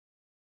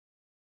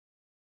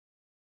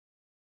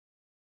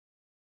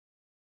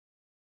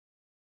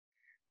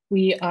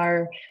We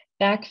are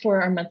back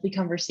for our monthly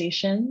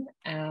conversation,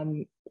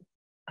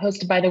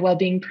 hosted by the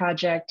Wellbeing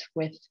Project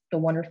with the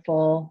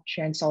wonderful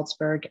Sharon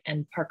Salzberg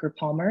and Parker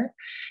Palmer,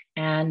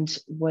 and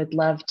would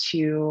love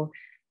to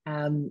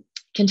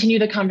continue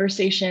the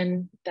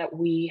conversation that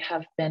we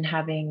have been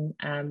having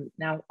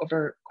now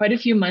over quite a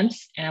few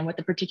months, and with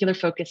a particular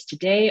focus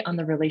today on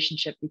the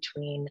relationship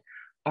between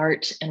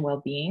art and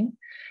well-being.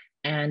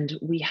 And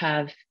we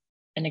have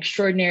an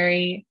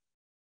extraordinary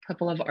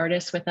couple of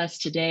artists with us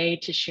today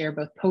to share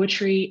both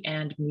poetry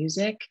and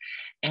music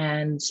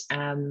and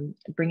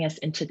bring us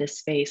into this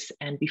space.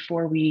 And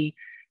before we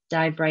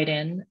dive right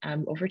in,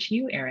 over to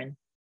you, Aaron.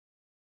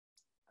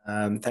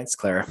 Thanks,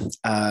 Claire.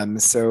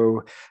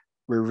 So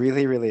we're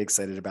really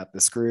excited about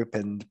this group,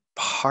 and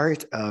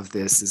part of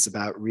this is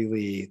about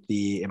really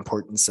the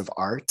importance of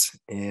art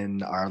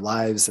in our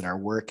lives and our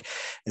work.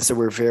 And so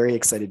we're very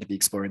excited to be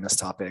exploring this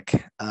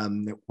topic.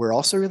 We're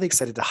also really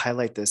excited to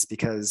highlight this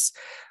because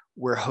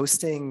we're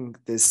hosting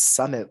this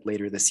summit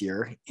later this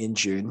year in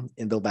June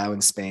in Bilbao in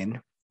Spain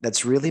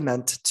that's really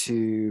meant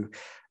to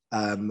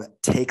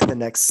take the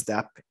next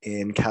step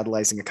in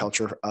catalyzing a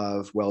culture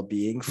of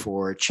well-being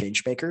for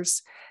change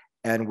makers.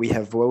 And we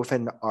have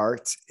woven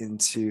art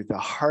into the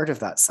heart of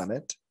that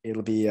summit.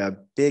 It'll be a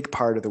big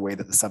part of the way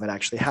that the summit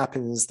actually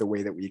happens, the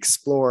way that we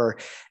explore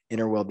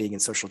inner well-being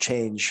and social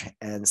change.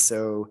 And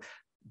so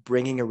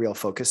bringing a real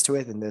focus to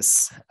it in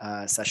this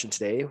session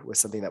today was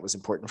something that was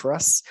important for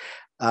us.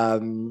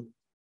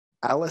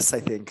 Alice, I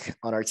think,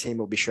 on our team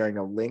will be sharing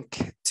a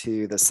link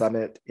to the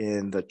summit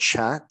in the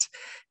chat.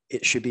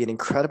 It should be an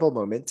incredible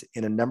moment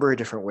in a number of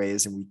different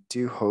ways, and we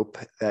do hope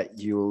that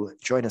you'll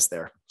join us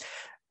there.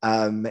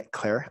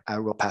 Claire, I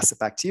will pass it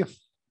back to you.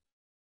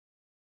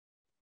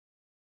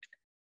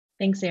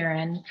 Thanks,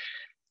 Aaron.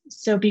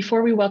 So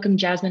before we welcome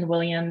Jazmine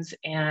Williams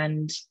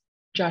and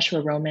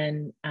Joshua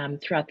Roman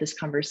throughout this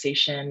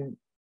conversation,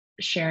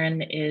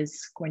 Sharon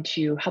is going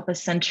to help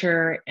us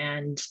center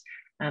and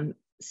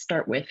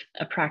start with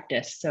a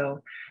practice.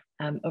 So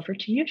over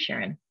to you,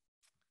 Sharon.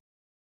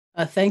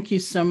 Thank you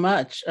so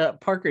much.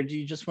 Parker, do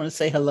you just want to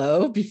say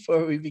hello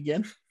before we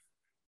begin?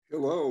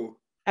 Hello.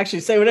 Actually,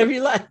 say whatever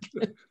you like.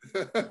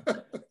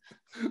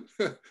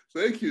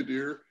 Thank you,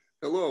 dear.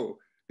 Hello.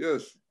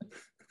 Yes.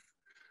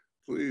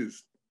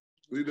 Please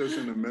lead us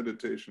in a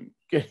meditation.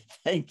 Good.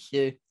 Thank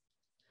you.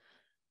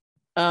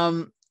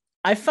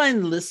 I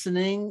find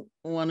listening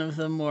one of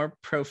the more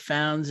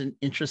profound and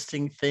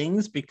interesting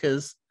things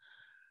because,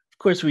 of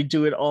course, we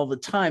do it all the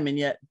time, and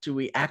yet do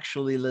we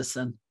actually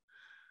listen?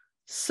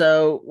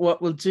 So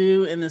what we'll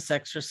do in this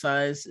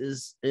exercise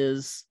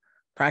is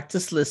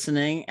practice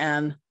listening,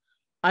 and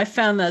I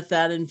found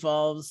that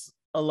involves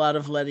a lot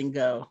of letting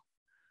go,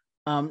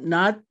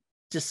 not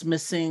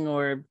dismissing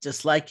or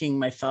disliking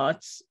my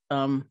thoughts,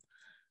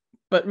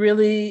 but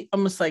really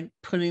almost like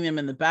putting them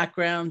in the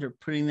background or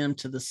putting them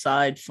to the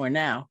side for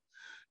now,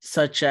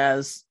 such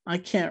as, I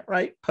can't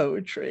write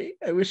poetry.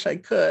 I wish I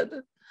could,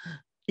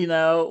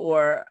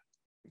 or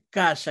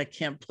gosh, I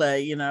can't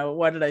play,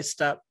 why did I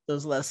stop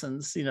those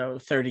lessons,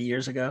 30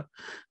 years ago?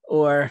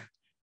 Or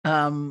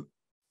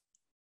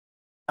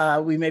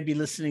we may be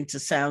listening to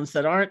sounds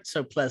that aren't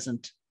so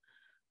pleasant,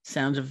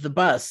 sound of the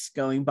bus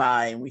going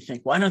by, and we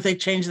think, why don't they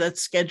change that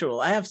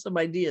schedule? I have some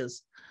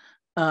ideas,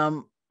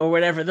 or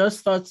whatever.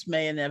 Those thoughts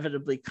may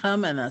inevitably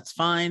come, and that's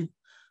fine.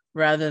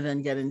 Rather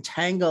than get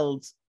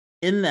entangled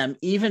in them,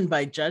 even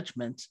by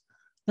judgment,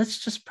 let's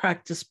just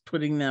practice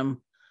putting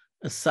them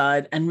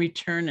aside and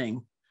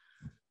returning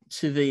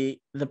to the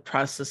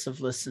process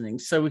of listening.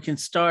 So we can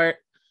start,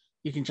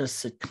 you can just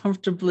sit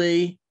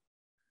comfortably,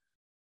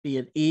 be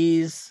at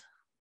ease,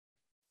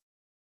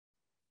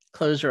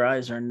 close your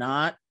eyes or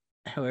not,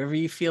 however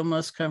you feel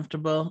most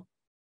comfortable.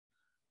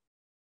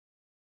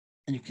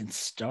 And you can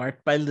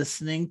start by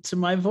listening to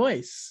my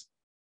voice.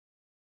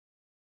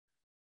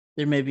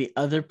 There may be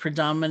other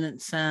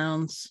predominant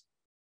sounds.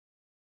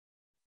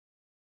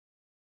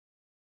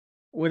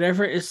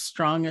 Whatever is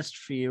strongest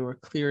for you or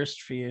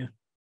clearest for you.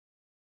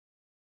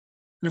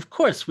 And of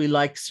course, we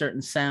like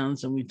certain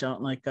sounds and we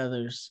don't like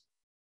others.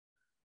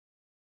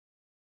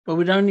 But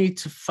we don't need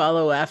to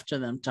follow after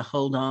them, to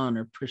hold on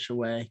or push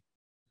away.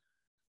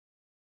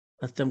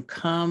 Let them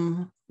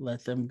come,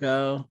 let them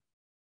go.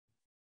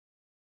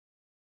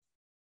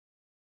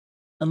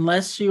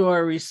 Unless you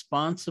are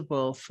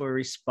responsible for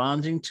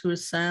responding to a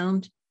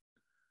sound,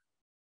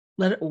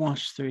 let it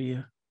wash through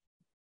you.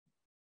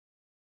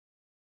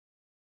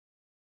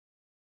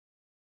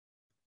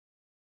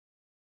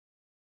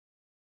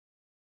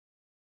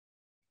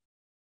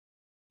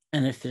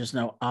 And if there's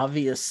no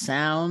obvious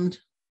sound,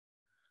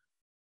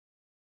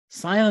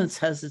 silence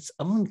has its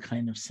own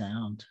kind of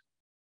sound.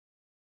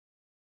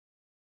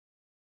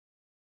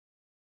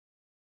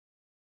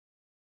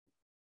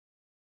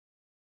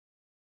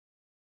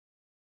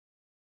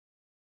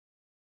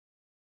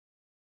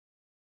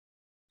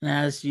 And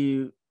as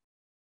you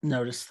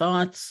notice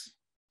thoughts,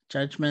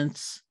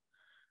 judgments,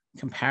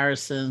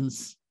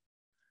 comparisons,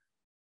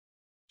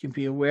 you can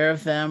be aware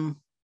of them.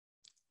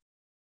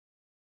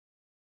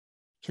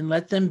 You can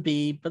let them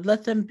be, but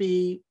let them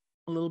be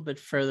a little bit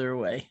further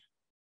away.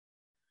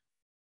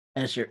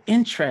 As your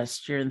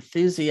interest, your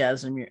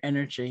enthusiasm, your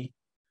energy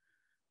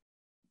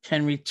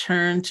can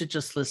return to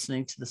just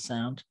listening to the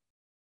sound.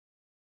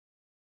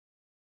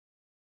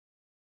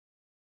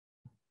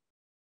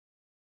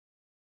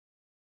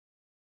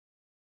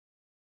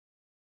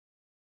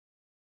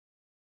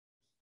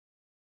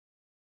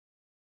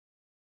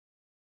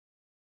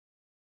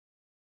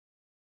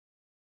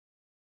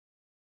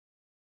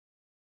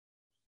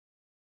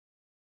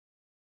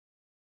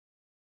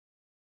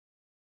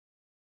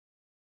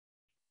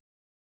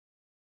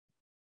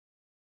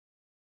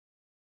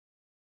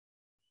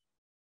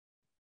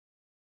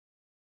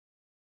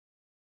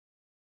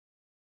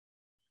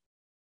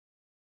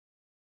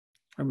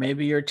 Or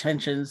maybe your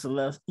attention is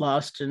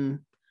lost in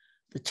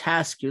the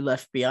task you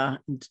left behind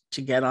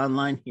to get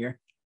online here,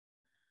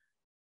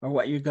 or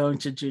what you're going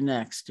to do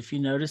next. If you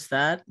notice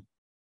that,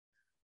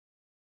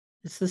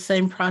 it's the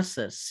same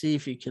process. See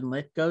if you can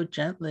let go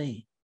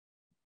gently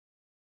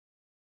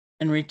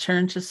and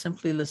return to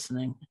simply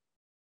listening.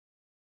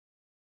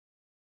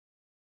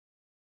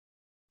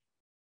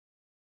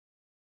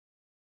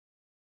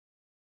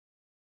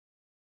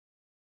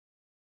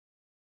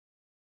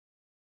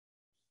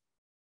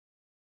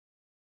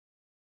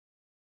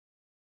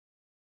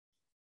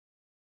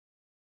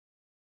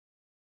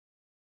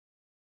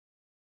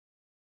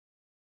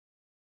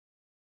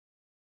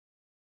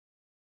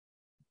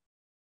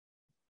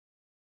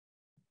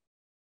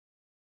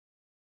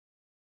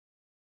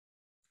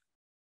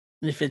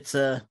 If it's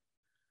a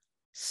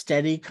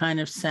steady kind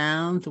of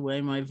sound, the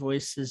way my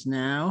voice is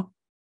now,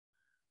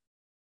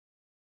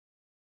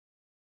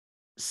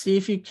 see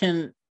if you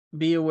can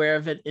be aware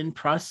of it in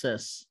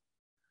process.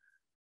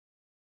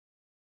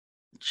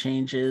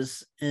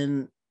 Changes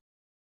in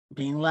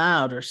being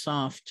loud or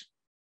soft,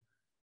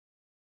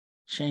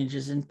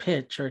 changes in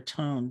pitch or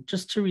tone,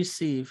 just to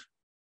receive,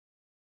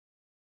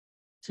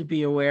 to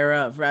be aware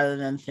of, rather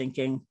than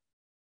thinking,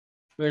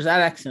 where's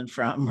that accent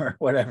from, or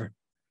whatever.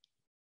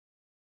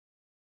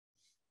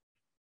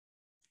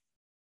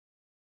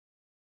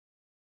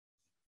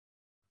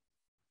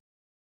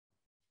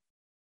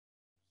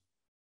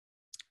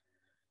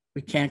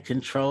 We can't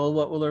control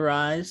what will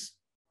arise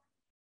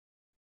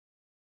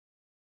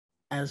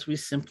as we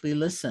simply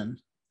listen,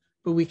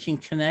 but we can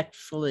connect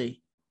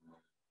fully.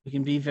 We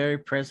can be very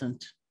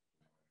present.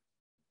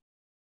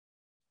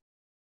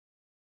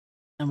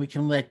 And we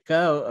can let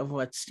go of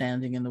what's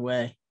standing in the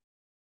way.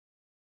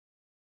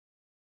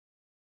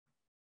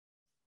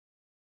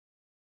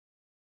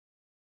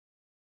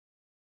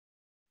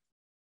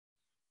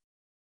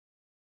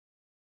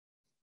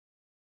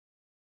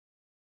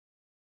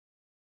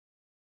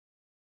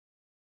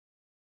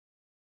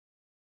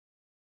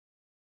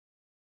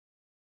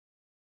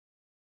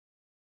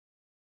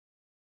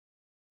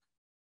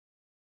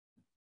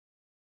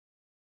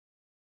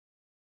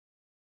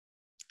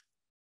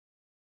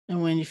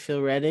 And when you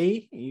feel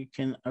ready, you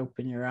can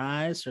open your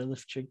eyes or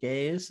lift your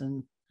gaze,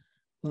 and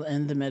we'll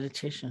end the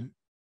meditation.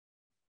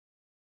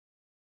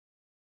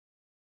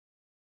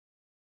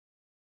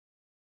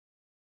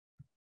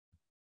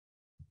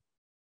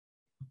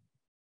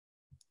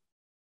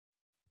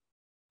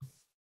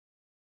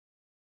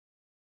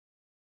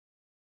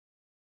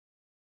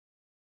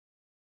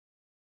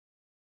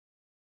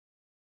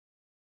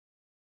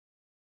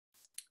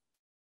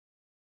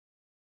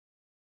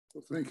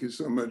 Well, thank you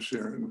so much,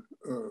 Sharon.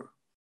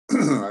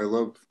 I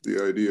love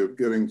the idea of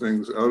getting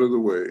things out of the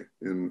way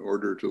in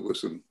order to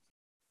listen,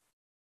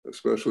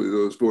 especially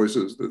those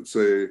voices that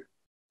say,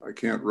 I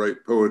can't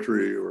write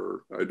poetry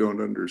or I don't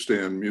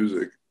understand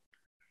music.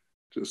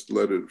 Just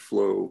let it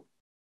flow.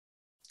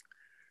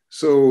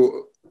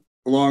 So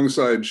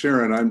alongside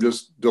Sharon, I'm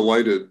just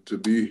delighted to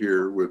be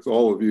here with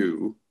all of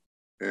you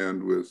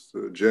and with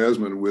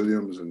Jazmine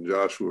Williams and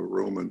Joshua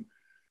Roman,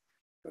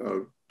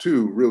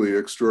 two really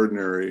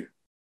extraordinary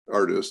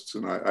artists,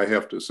 and I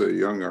have to say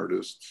young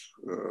artists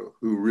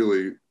who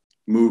really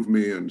move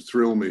me and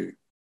thrill me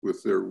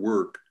with their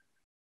work.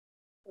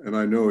 And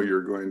I know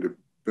you're going to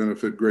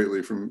benefit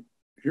greatly from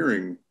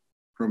hearing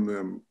from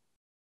them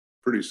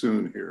pretty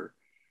soon here.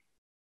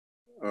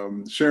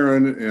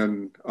 Sharon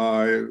and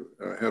I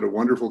had a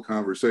wonderful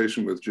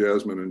conversation with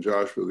Jazmine and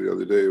Joshua the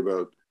other day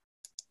about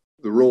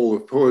the role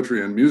of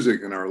poetry and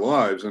music in our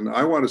lives. And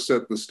I want to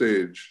set the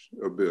stage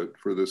a bit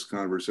for this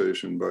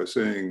conversation by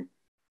saying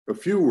a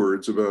few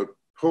words about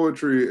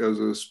poetry as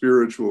a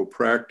spiritual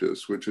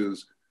practice, which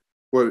is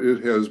what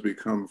it has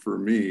become for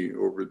me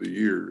over the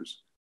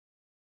years.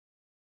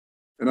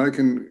 And I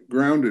can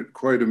ground it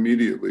quite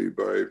immediately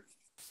by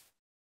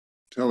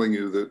telling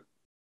you that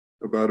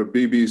about a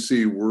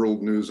BBC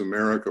World News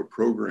America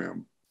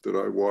program that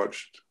I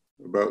watched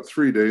about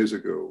 3 days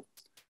ago,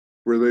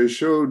 where they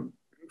showed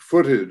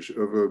footage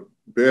of a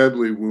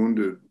badly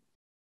wounded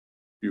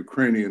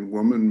Ukrainian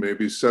woman,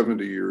 maybe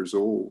 70 years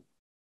old.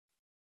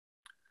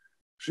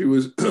 She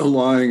was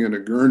lying in a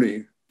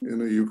gurney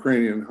in a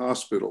Ukrainian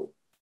hospital,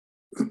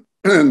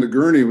 and the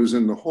gurney was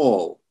in the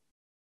hall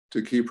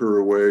to keep her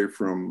away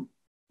from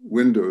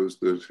windows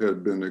that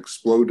had been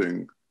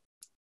exploding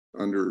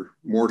under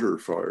mortar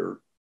fire.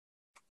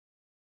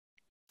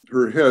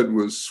 Her head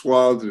was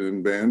swathed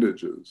in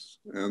bandages,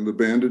 and the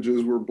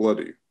bandages were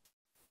bloody.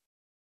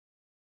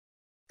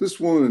 This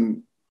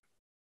woman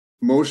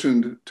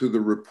motioned to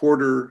the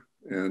reporter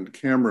and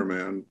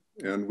cameraman,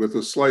 and with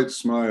a slight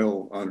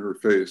smile on her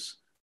face,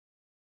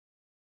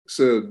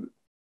 said,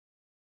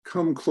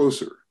 "Come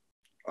closer.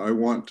 I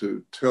want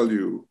to tell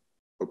you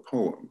a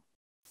poem."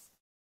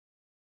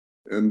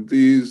 And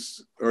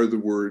these are the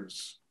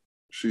words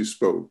she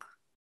spoke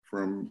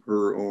from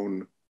her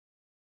own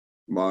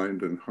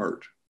mind and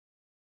heart.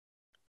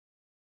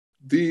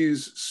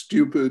 "These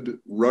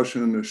stupid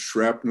Russian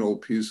shrapnel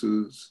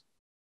pieces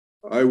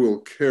I will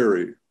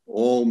carry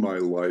all my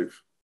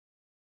life,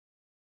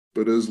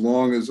 but as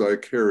long as I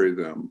carry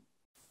them,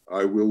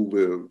 I will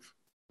live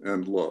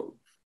and love.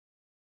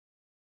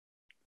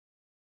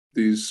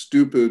 These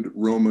stupid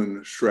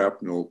Roman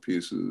shrapnel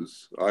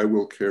pieces I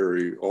will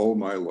carry all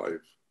my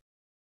life,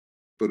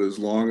 but as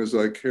long as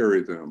I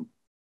carry them,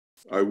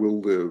 I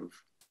will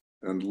live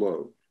and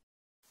love."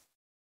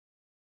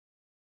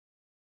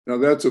 Now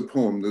that's a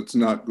poem that's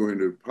not going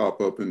to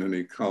pop up in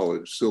any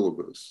college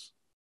syllabus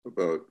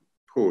about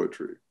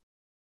poetry.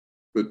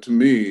 But to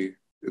me,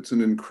 it's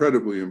an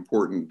incredibly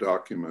important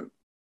document,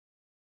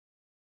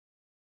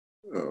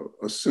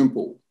 a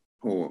simple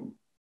poem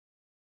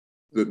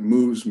that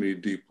moves me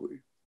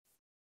deeply.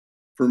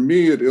 For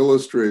me, it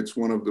illustrates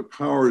one of the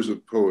powers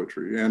of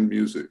poetry and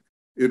music.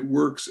 It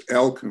works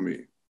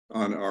alchemy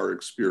on our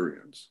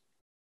experience,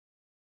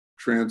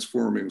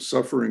 transforming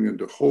suffering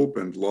into hope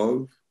and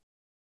love,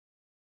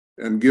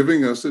 and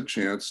giving us a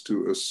chance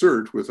to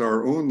assert with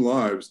our own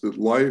lives that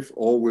life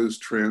always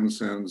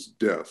transcends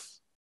death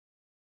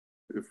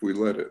if we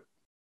let it.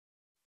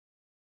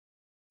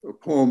 A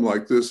poem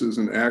like this is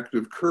an act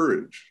of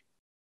courage,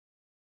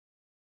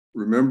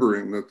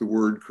 remembering that the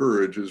word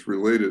courage is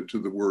related to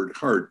the word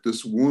heart.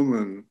 This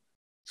woman,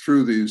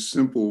 through these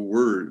simple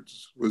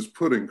words, was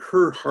putting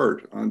her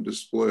heart on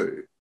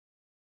display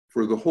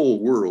for the whole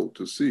world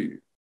to see.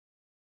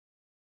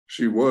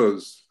 She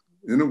was,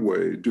 in a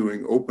way,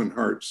 doing open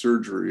heart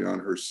surgery on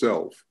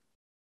herself,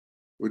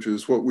 which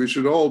is what we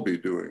should all be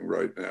doing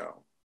right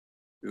now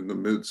in the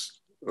midst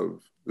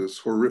of this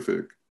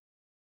horrific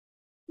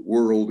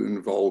world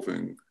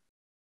involving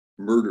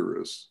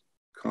murderous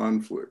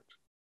conflict,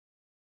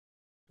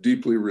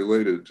 deeply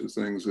related to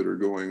things that are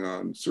going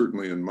on,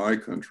 certainly in my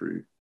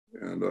country,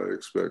 and I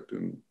expect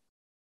in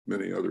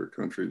many other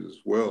countries as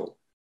well.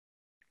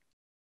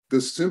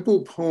 This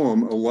simple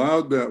poem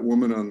allowed that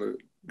woman on the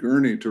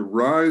gurney to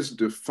rise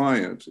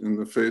defiant in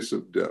the face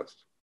of death.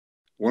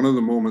 One of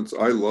the moments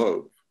I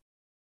love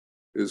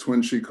is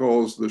when she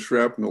calls the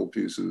shrapnel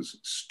pieces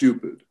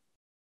stupid.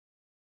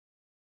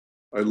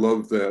 I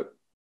love that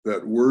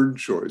word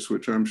choice,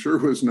 which I'm sure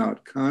was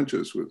not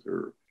conscious with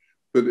her,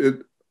 but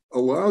it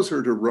allows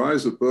her to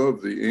rise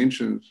above the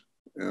ancient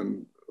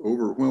and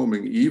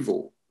overwhelming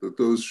evil that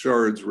those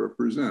shards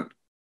represent.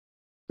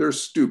 They're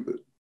stupid.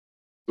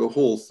 The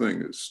whole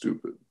thing is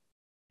stupid,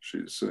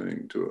 she's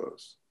saying to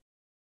us.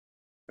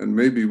 And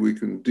maybe we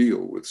can deal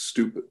with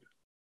stupid.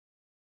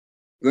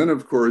 Then,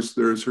 of course,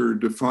 there's her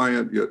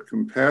defiant yet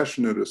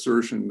compassionate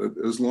assertion that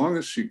as long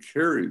as she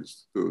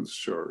carries those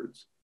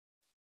shards,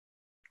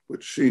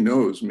 which she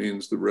knows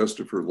means the rest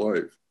of her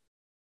life,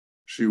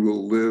 she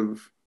will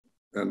live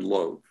and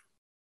love.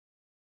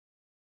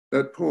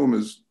 That poem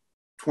is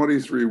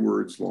 23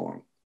 words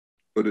long,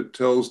 but it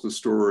tells the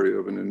story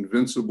of an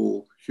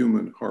invincible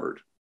human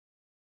heart.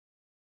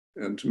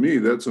 And to me,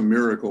 that's a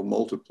miracle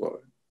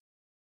multiplied.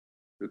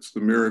 It's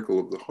the miracle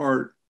of the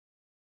heart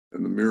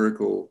and the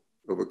miracle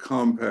of a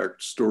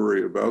compact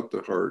story about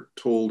the heart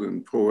told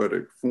in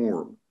poetic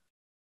form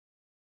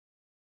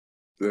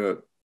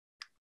that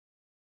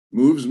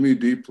moves me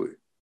deeply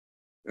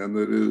and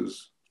that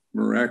is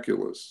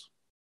miraculous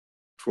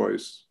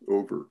twice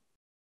over.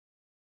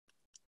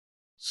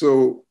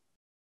 So,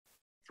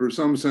 for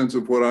some sense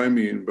of what I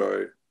mean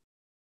by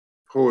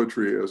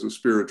poetry as a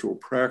spiritual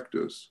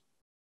practice,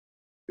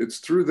 it's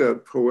through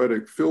that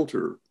poetic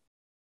filter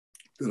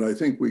that I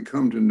think we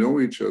come to know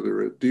each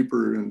other at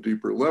deeper and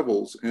deeper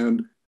levels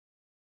and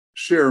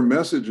share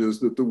messages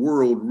that the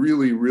world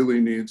really, really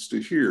needs to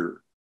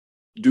hear.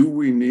 Do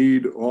we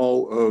need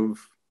all of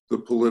the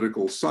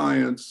political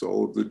science,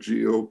 all of the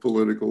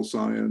geopolitical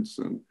science,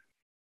 and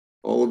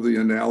all of the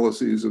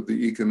analyses of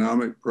the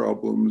economic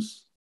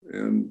problems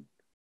and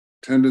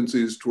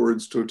tendencies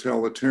towards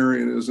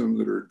totalitarianism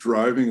that are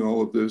driving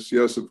all of this?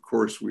 Yes, of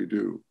course we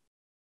do.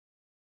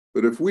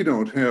 But if we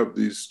don't have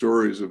these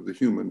stories of the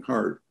human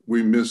heart,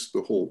 we miss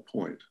the whole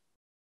point.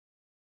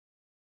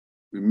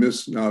 We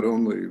miss not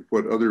only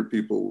what other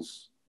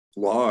people's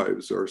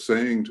lives are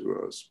saying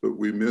to us, but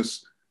we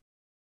miss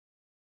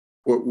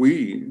what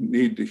we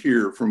need to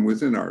hear from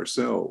within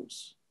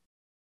ourselves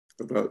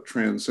about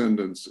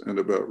transcendence and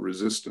about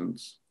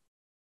resistance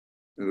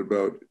and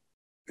about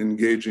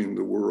engaging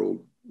the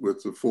world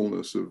with the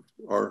fullness of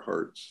our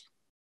hearts.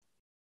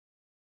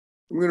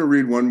 I'm going to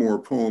read one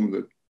more poem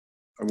that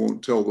I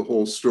won't tell the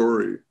whole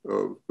story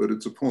of, but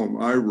it's a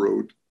poem I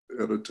wrote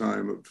at a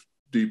time of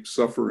deep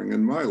suffering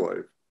in my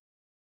life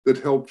that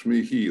helped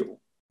me heal,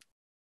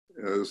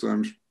 as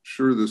I'm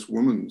sure this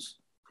woman's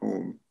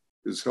poem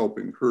is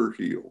helping her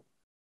heal.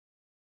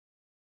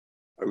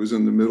 I was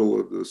in the middle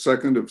of the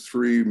second of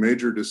 3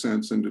 major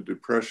descents into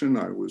depression.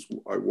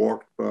 I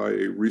walked by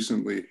a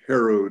recently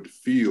harrowed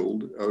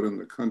field out in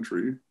the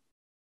country,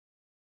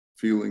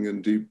 feeling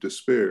in deep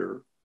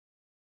despair.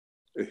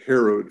 A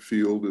harrowed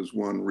field is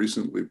one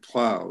recently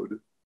plowed.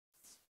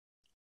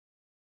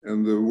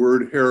 And the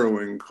word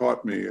harrowing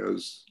caught me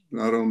as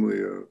not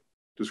only a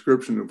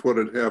description of what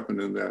had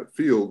happened in that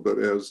field, but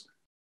as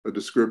a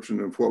description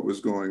of what was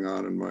going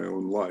on in my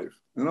own life.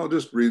 And I'll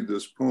just read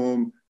this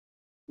poem,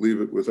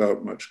 leave it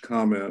without much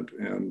comment,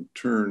 and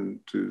turn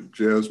to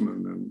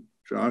Jazmine and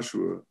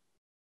Joshua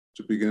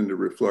to begin to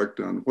reflect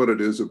on what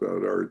it is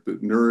about art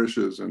that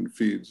nourishes and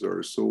feeds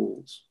our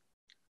souls.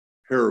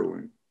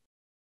 Harrowing.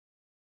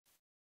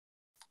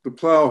 The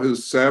plow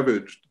has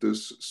savaged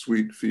this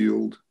sweet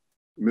field,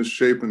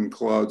 misshapen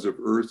clods of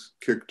earth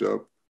kicked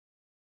up,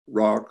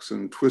 rocks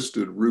and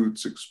twisted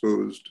roots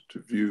exposed to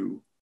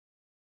view,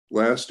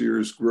 last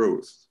year's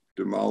growth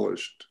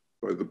demolished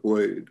by the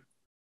blade.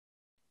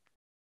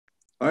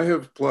 I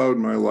have plowed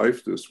my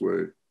life this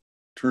way,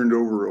 turned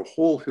over a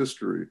whole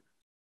history,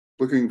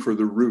 looking for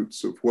the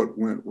roots of what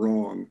went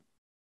wrong,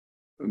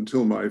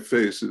 until my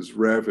face is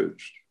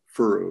ravaged,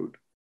 furrowed,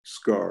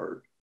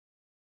 scarred.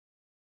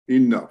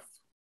 Enough,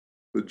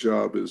 the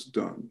job is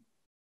done.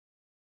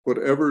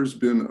 Whatever's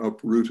been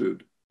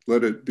uprooted,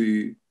 let it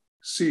be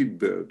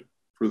seedbed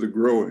for the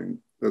growing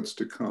that's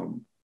to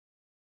come.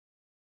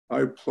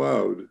 I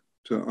plowed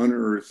to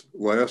unearth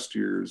last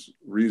year's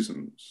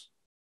reasons.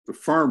 The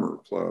farmer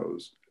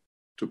plows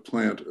to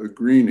plant a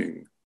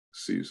greening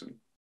season.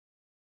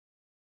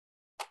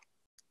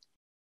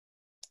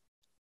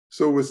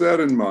 So with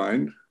that in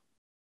mind,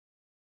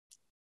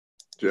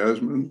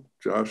 Jazmine,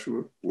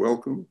 Joshua,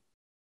 welcome.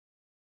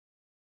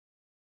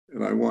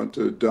 And I want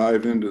to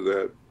dive into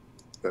that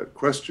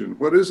question.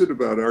 What is it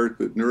about art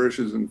that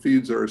nourishes and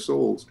feeds our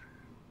souls?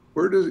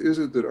 Where is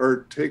it that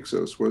art takes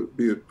us,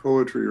 be it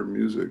poetry or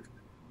music?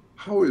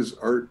 How is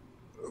art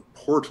a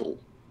portal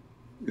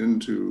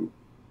into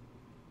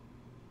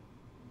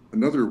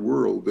another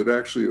world that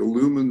actually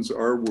illumines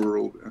our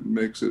world and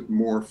makes it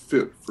more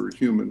fit for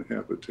human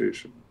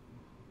habitation?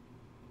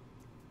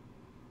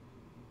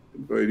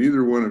 Invite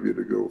either one of you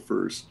to go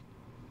first.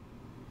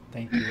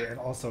 Thank you. And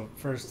also,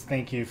 first,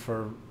 thank you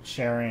for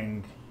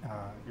sharing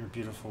your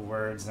beautiful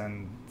words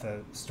and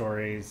the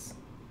stories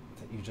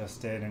that you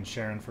just did, and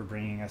Sharon for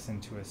bringing us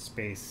into a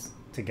space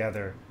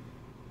together.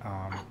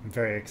 I'm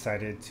very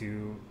excited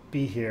to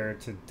be here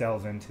to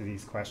delve into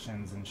these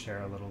questions and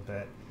share a little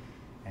bit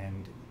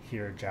and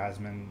hear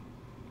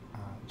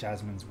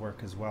Jazmine's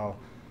work as well.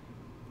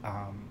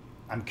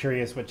 I'm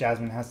curious what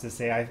Jazmine has to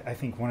say. I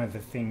think one of the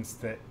things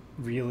that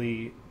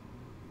really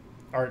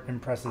art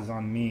impresses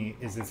on me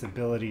is its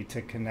ability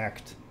to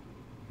connect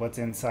what's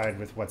inside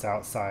with what's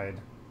outside,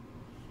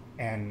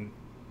 and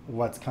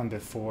what's come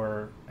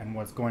before and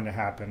what's going to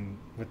happen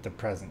with the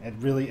present. It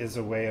really is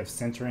a way of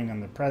centering on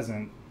the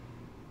present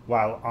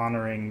while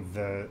honoring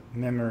the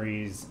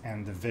memories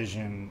and the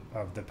vision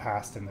of the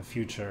past and the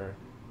future,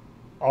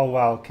 all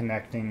while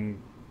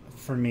connecting.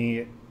 For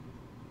me,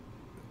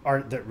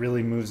 art that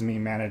really moves me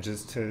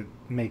manages to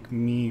make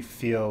me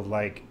feel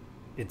like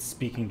it's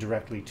speaking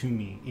directly to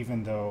me,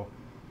 even though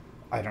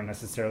I don't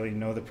necessarily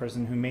know the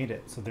person who made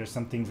it. So there's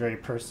something very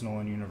personal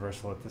and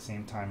universal at the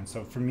same time. And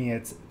so for me,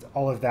 it's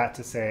all of that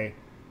to say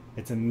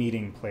it's a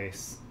meeting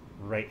place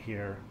right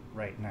here,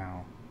 right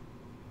now.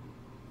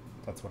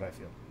 That's what I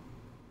feel.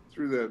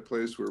 Through that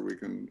place where we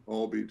can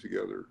all be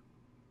together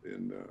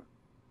in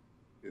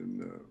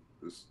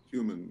this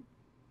human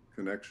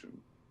connection.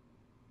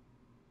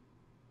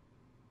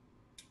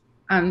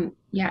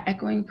 Yeah,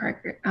 echoing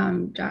Parker,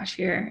 Josh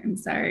here, I'm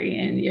sorry,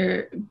 and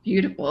your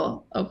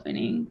beautiful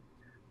opening,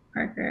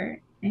 Parker,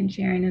 and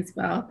Sharon as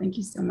well. Thank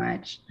you so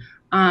much.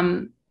 Yeah,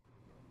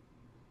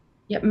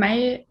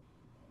 my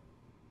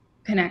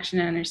connection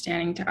and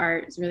understanding to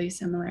art is really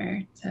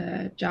similar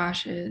to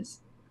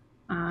Josh's,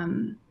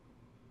 in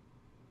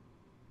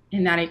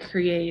that it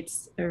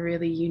creates a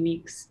really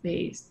unique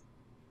space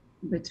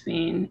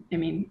between,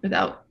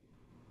 without,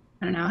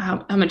 I don't know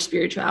how much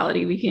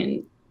spirituality we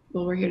can,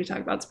 well, we're here to talk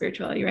about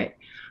spirituality, right?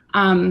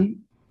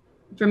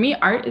 For me,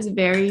 art is a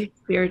very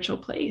spiritual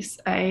place.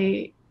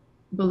 I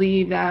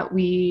believe that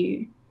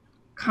we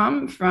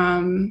come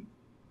from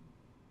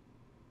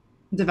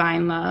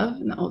divine love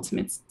and the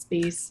ultimate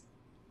space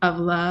of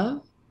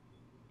love.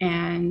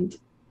 And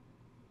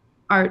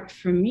art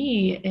for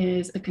me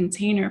is a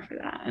container for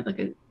that. I look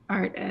at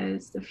art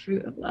as the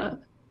fruit of love,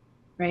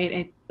 right?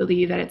 I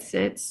believe that it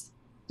sits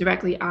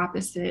directly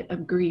opposite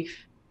of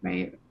grief,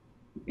 right?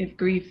 If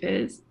grief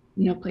is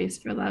no place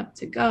for love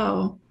to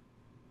go,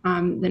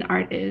 then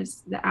art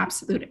is the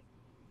absolute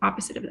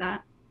opposite of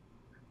that.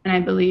 And I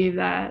believe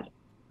that,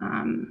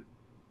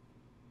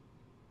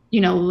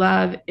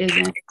 love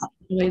isn't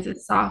always a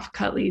soft,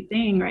 cuddly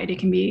thing, right? It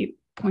can be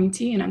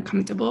pointy and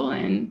uncomfortable.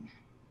 And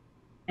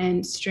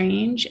and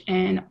strange,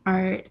 and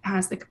art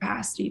has the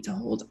capacity to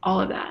hold all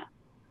of that,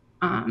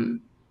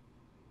 and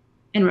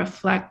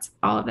reflect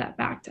all of that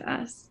back to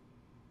us,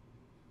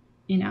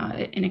 you know,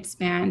 and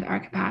expand our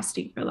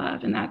capacity for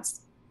love. And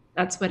that's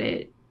what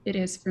it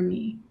is for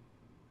me.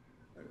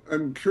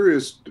 I'm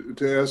curious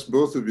to ask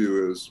both of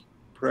you, as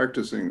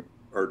practicing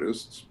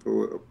artists,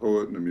 a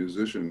poet and a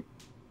musician,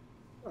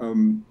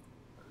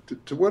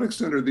 to what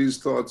extent are these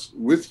thoughts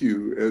with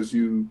you as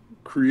you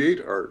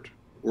create art?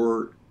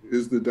 Or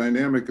is the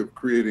dynamic of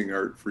creating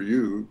art for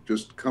you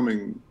just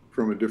coming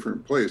from a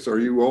different place? Are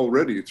you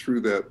already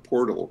through that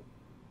portal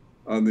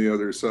on the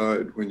other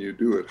side when you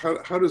do it?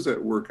 How does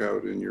that work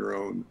out in your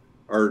own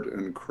art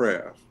and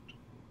craft?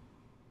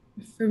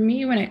 For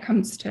me, when it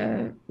comes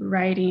to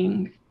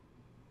writing,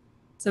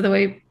 so the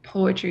way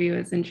poetry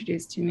was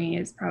introduced to me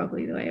is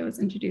probably the way it was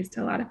introduced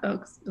to a lot of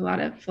folks. A lot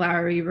of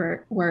flowery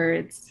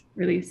words,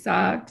 really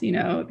soft, you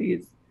know,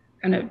 these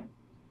kind of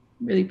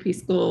really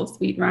preschool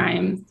sweet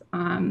rhymes.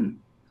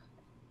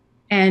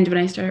 And when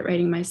I started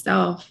writing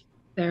myself,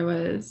 there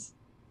was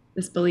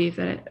this belief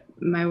that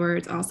my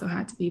words also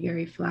had to be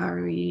very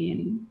flowery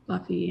and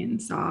fluffy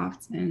and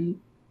soft and,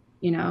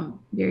 you know,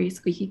 very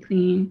squeaky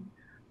clean.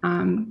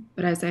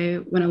 But as I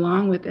went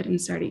along with it and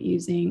started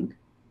using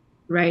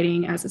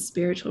writing as a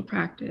spiritual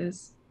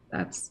practice,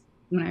 that's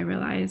when I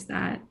realized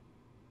that,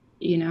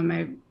 you know,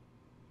 my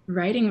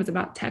writing was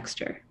about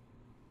texture.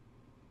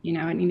 You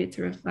know, it needed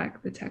to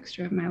reflect the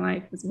texture of my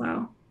life as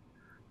well.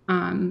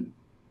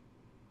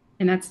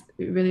 And that's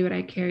really what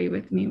I carry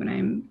with me when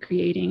I'm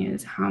creating,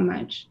 is how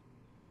much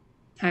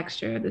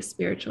texture of the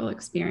spiritual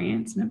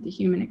experience and of the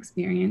human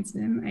experience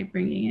am I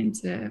bringing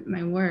into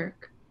my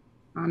work.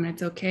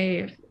 It's okay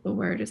if the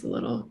word is a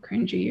little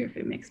cringy or if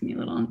it makes me a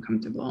little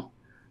uncomfortable.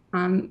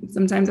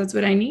 Sometimes that's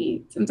what I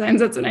need.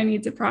 Sometimes that's what I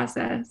need to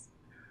process.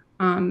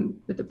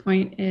 But the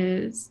point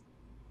is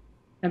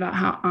about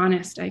how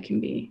honest I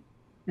can be.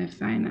 I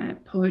find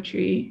that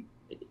poetry,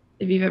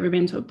 if you've ever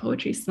been to a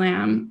poetry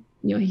slam,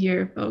 you'll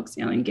hear folks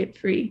yelling, "Get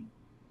free,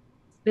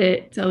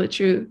 spit, tell the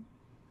truth."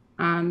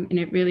 And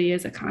it really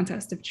is a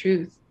contest of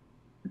truth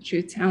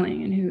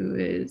telling, and who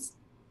is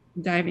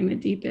diving the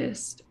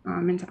deepest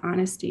into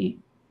honesty.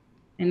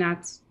 And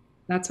that's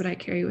what I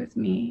carry with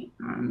me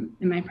in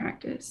my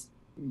practice.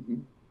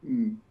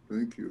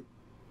 Thank you.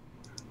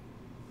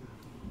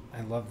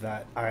 I love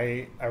that.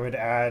 I would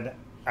add,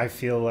 I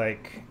feel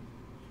like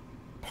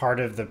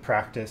part of the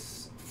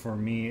practice for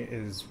me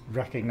is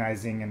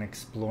recognizing and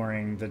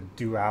exploring the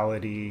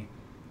duality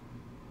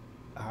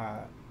of,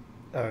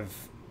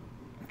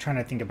 I'm trying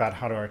to think about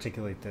how to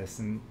articulate this,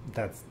 and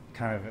that's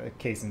kind of a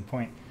case in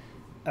point.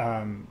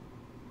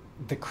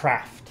 The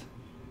craft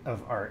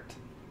of art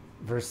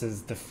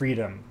versus the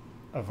freedom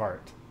of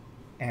art,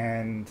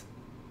 and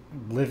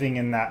living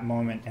in that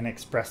moment and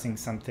expressing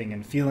something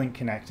and feeling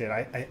connected.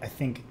 I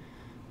think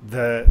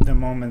the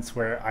moments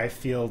where I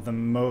feel the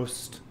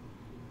most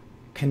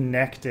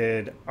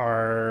connected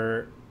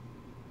are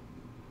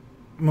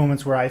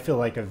moments where I feel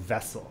like a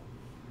vessel.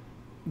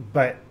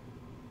 But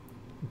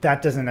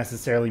that doesn't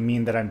necessarily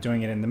mean that I'm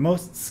doing it in the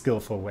most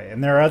skillful way.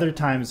 And there are other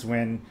times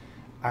when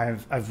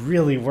I've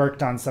really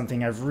worked on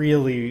something, I've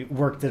really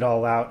worked it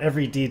all out,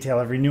 every detail,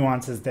 every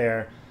nuance is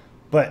there,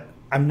 but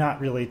I'm not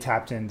really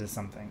tapped into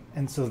something.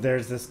 And so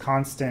there's this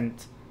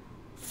constant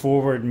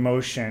forward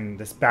motion,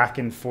 this back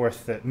and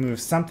forth that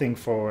moves something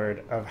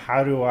forward of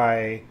how do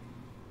I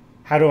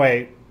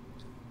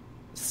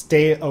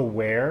stay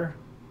aware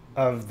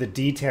of the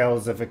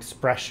details of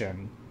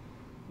expression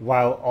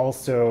while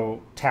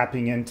also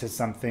tapping into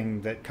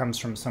something that comes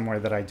from somewhere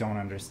that I don't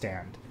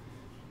understand.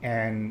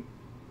 And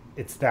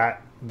it's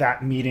that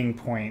meeting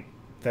point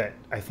that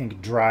I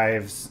think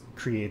drives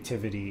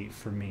creativity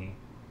for me.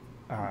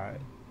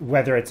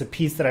 Whether it's a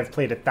piece that I've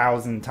played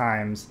 1,000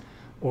 times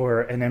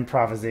or an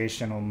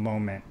improvisational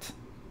moment,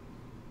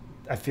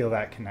 I feel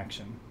that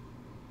connection.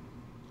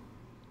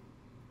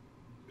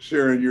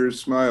 Sharon, your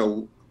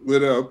smile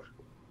lit up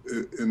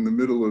in the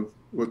middle of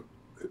what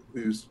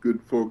these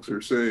good folks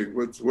are saying.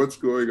 What's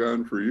going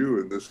on for you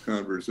in this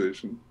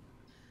conversation?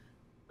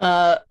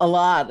 A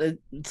lot.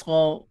 It's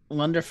all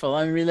wonderful.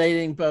 I'm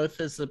relating both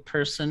as a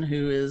person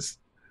who is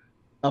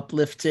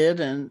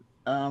uplifted and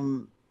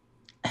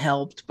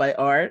helped by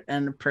art,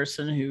 and a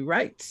person who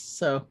writes.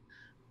 So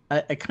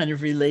I kind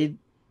of related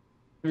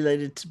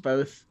to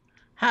both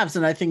halves.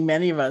 And I think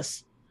many of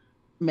us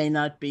may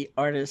not be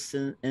artists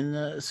in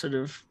the sort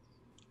of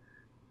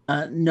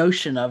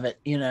notion of it,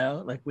 you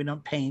know, like we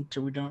don't paint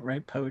or we don't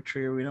write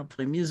poetry or we don't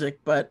play music,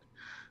 but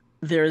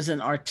there is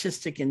an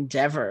artistic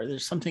endeavor.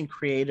 There's something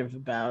creative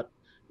about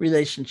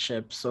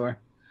relationships, or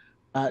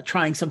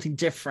trying something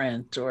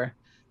different, or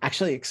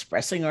actually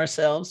expressing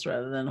ourselves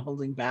rather than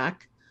holding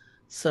back.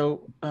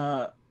 So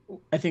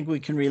I think we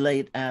can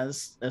relate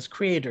as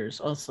creators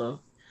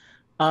also.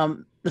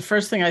 The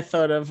first thing I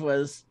thought of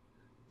was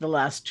the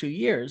last 2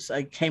 years.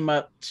 I came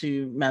up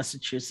to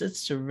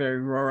Massachusetts, to very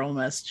rural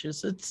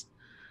Massachusetts.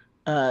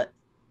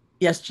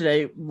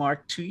 Yesterday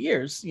marked 2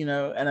 years, you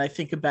know, and I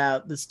think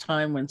about this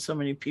time when so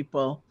many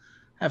people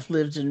have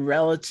lived in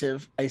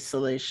relative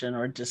isolation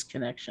or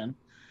disconnection,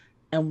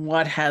 and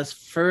what has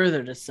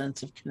furthered a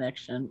sense of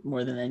connection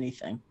more than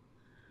anything,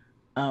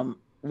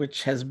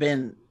 which has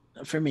been,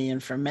 for me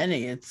and for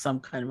many, it's some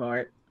kind of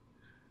art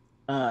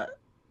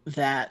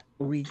that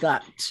we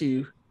got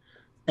to,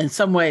 in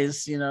some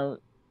ways,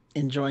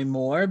 enjoy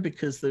more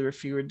because there were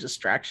fewer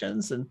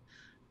distractions. And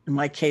in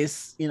my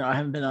case, I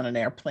haven't been on an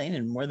airplane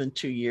in more than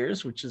 2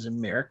 years, which is a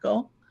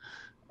miracle.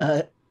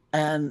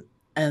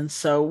 And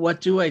so what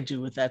do I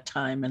do with that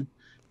time?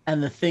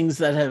 And the things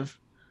that have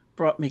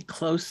brought me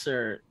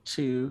closer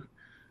to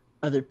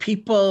other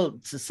people,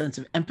 it's a sense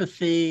of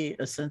empathy,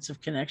 a sense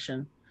of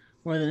connection,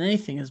 more than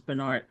anything has been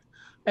art.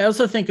 I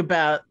also think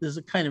about, there's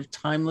a kind of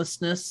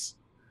timelessness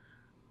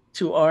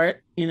to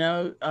art,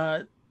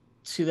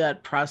 to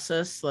that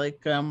process.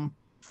 Like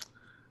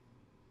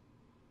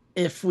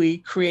if we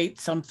create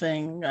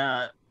something,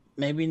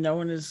 maybe no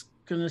one is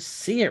going to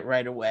see it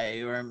right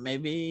away, or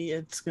maybe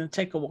it's going to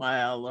take a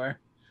while, or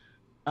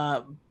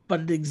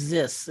but it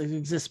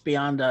exists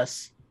beyond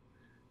us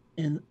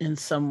in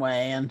some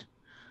way. And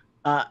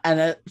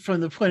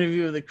from the point of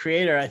view of the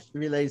creator, I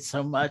relate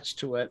so much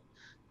to what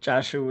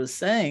Joshua was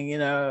saying,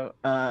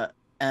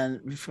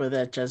 and before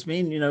that,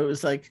 Jazmine, it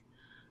was like,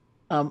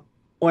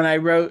 when I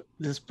wrote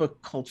this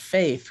book called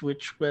Faith,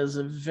 which was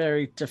a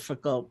very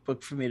difficult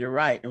book for me to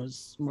write, it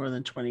was more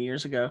than 20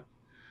 years ago,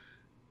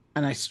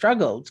 and I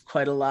struggled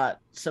quite a lot.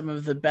 Some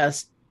of the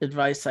best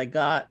advice I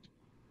got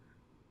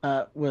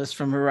was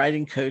from a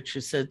writing coach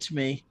who said to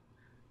me,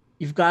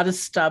 you've got to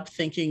stop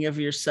thinking of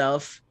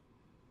yourself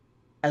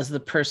as the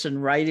person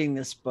writing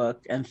this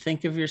book and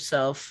think of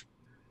yourself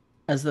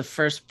as the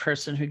first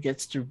person who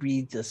gets to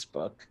read this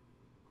book.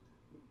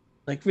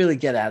 Like, really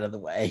get out of the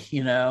way,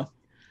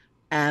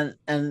 And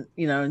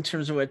in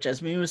terms of what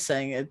Jazmine was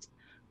saying,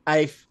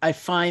 I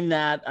find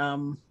that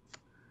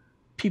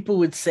people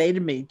would say to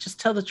me, just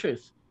tell the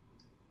truth.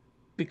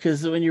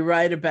 Because when you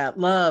write about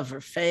love or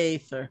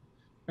faith or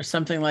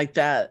something like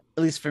that,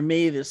 at least for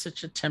me, there's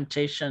such a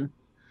temptation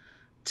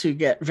to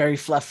get very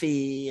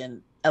fluffy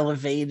and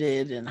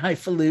elevated and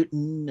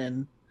highfalutin,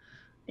 and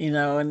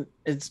and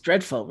it's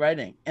dreadful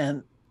writing,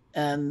 and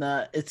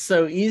it's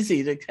so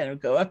easy to kind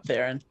of go up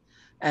there,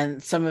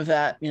 and some of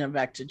that,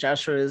 back to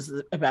Joshua, is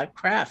about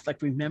craft.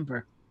 Like,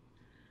 remember,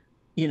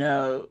 you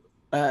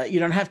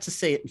don't have to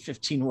say it in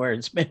 15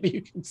 words. Maybe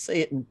you can say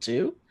it in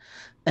 2,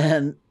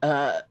 and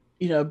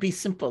be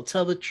simple,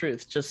 tell the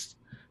truth, just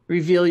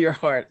reveal your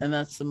heart, and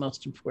that's the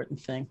most important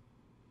thing.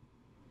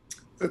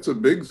 That's a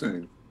big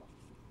thing,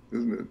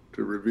 isn't it?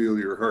 To reveal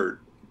your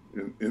heart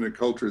in a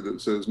culture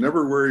that says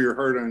never wear your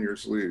heart on your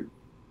sleeve.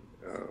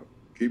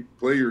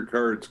 Play your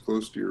cards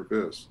close to your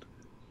fist.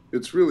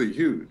 It's really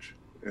huge,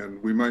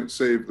 and we might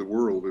save the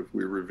world if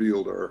we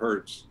revealed our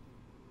hearts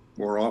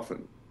more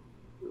often,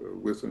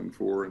 with and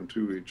for and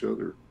to each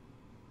other.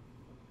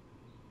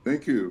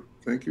 Thank you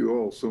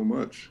all so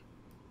much.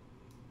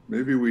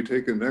 Maybe we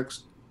take a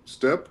next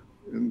step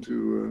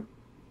into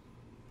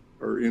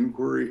our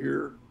inquiry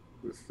here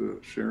with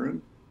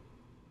Sharon.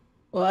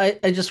 Well,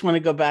 I just want to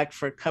go back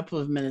for a couple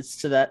of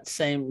minutes to that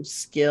same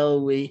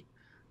skill we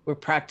were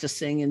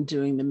practicing in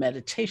doing the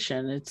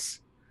meditation. It's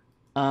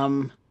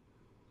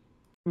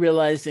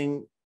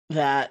realizing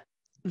that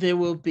there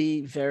will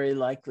be very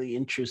likely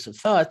intrusive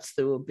thoughts.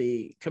 There will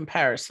be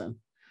comparison.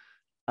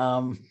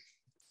 And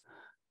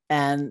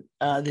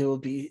there will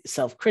be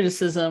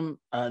self-criticism.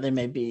 There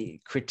may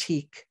be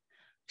critique,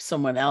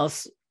 someone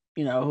else,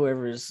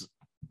 whoever is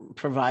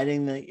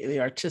providing the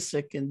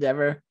artistic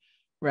endeavor,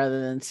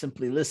 rather than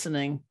simply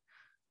listening.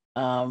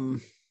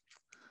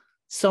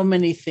 So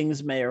many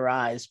things may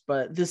arise,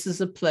 but this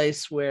is a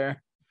place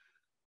where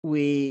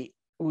we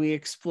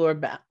explore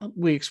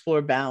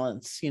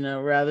balance,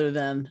 rather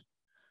than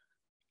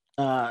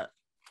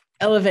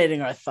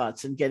elevating our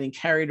thoughts and getting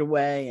carried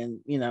away and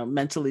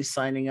mentally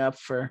signing up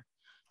for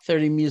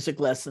 30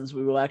 music lessons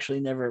we will actually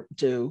never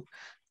do,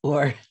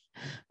 or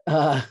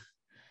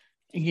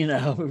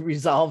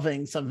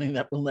resolving something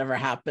that will never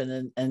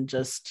happen, and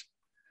just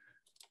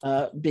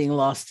being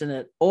lost in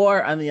it.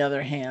 Or on the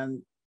other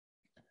hand,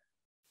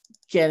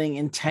 getting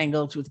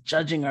entangled with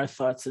judging our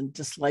thoughts and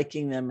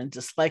disliking them and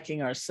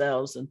disliking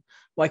ourselves, and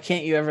why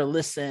can't you ever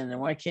listen,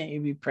 and why can't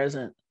you be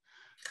present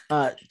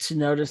to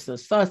notice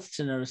those thoughts,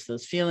 to notice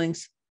those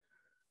feelings,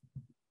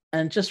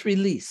 and just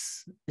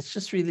release. It's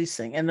just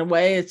releasing. And the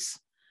way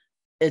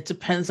it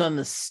depends on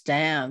the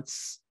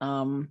stance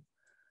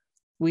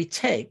we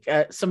take.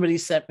 Somebody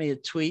sent me a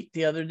tweet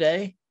the other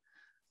day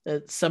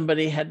that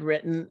somebody had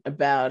written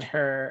about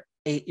her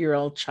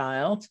 8-year-old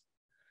child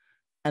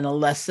and a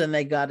lesson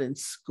they got in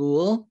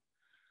school,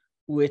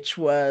 which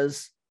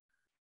was,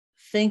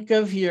 think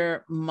of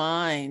your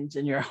mind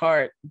and your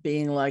heart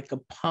being like a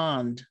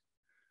pond,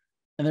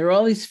 and there are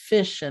all these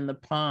fish in the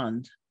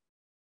pond.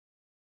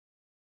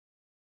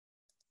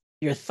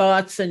 Your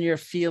thoughts and your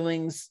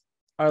feelings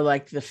are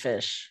like the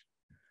fish.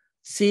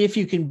 See if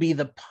you can be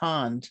the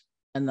pond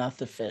and not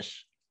the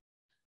fish.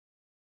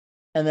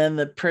 And then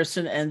the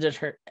person ended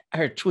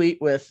her tweet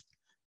with,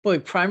 boy,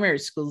 primary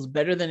school is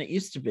better than it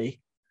used to be.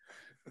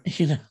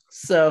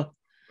 So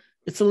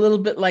it's a little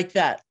bit like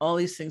that. All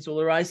these things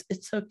will arise.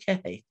 It's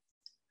okay.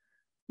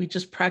 We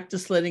just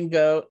practice letting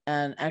go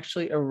and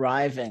actually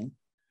arriving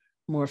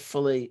more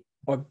fully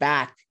or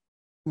back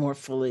more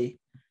fully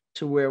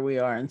to where we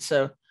are. And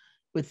so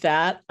with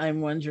that, I'm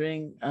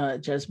wondering,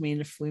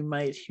 Jazmine, if we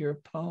might hear a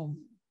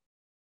poem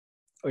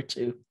or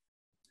two.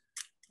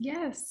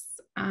 Yes.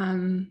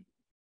 I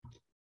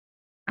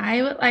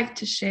would like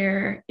to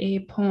share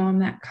a poem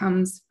that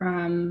comes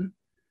from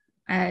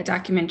a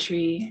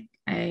documentary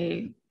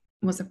I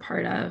was a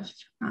part of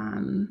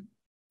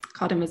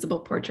called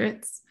Invisible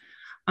Portraits.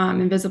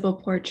 Invisible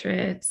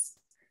Portraits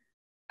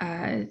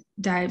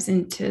dives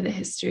into the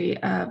history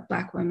of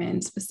Black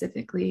women,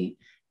 specifically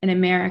in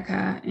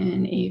America,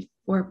 in a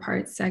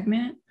 4-part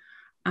segment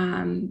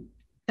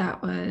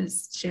that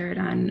was shared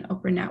on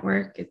Oprah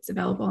Network. It's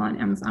available on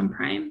Amazon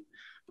Prime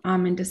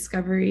and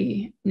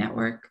Discovery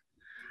Network.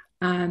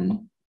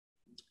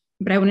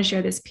 But I want to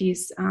share this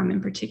piece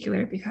in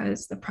particular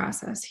because the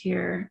process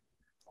here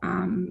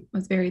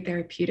was very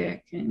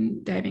therapeutic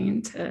in diving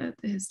into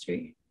the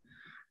history.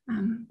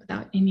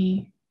 Without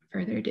any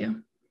further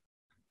ado.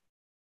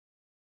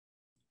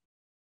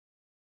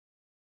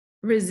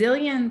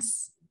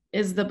 Resilience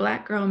is the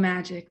Black girl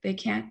magic they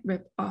can't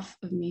rip off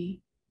of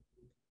me.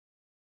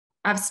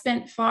 I've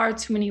spent far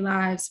too many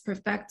lives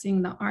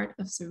perfecting the art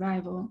of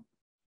survival.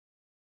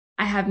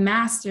 I have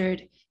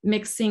mastered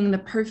mixing the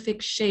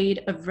perfect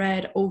shade of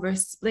red over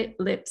split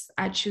lips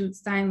I chewed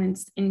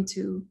silence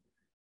into.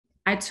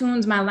 I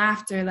tuned my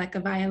laughter like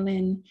a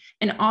violin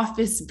in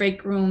office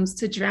break rooms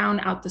to drown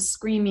out the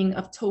screaming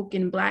of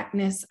token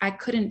Blackness I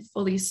couldn't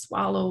fully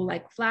swallow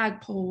like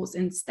flagpoles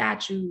and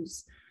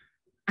statues.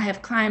 I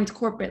have climbed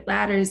corporate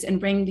ladders and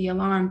rang the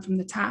alarm from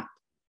the top.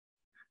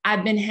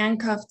 I've been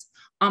handcuffed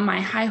on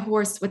my high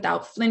horse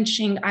without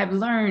flinching. I've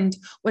learned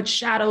what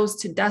shadows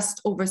to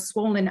dust over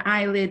swollen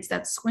eyelids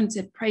that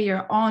squinted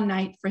prayer all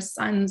night for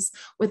sons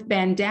with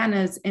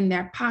bandanas in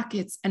their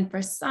pockets and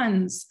for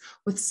sons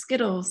with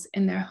Skittles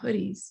in their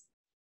hoodies.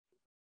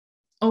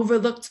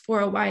 Overlooked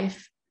for a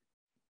wife,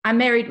 I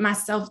married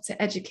myself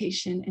to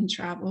education and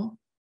travel.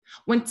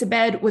 Went to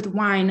bed with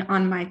wine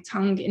on my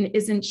tongue, and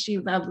isn't she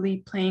lovely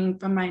playing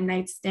from my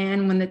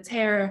nightstand? When the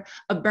terror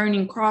of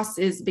burning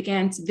crosses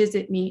began to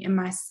visit me in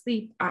my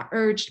sleep, I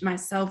urged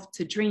myself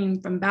to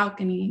dream from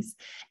balconies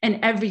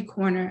in every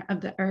corner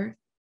of the earth.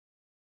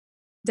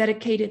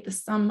 Dedicated the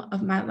sum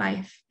of my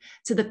life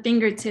to the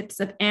fingertips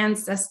of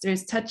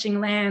ancestors, touching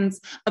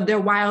lands of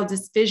their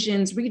wildest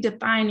visions,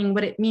 redefining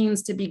what it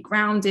means to be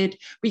grounded,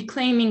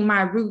 reclaiming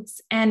my roots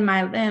and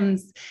my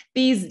limbs.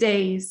 These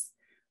days,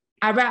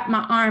 I wrap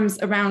my arms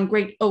around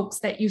great oaks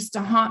that used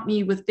to haunt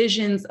me with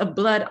visions of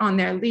blood on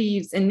their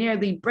leaves and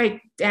nearly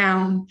break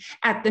down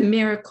at the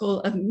miracle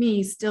of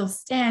me still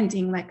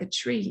standing like a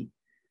tree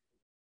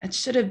that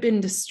should have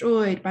been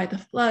destroyed by the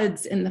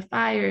floods and the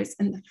fires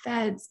and the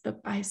feds,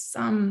 but by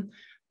some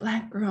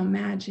Black girl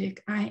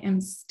magic, I am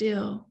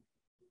still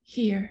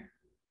here.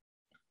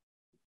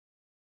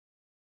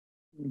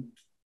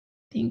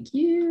 Thank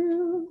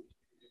you.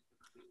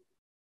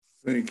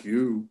 Thank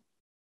you.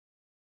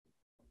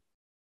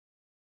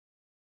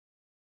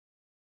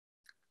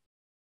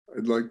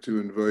 I'd like to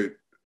invite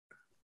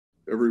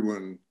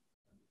everyone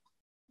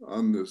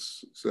on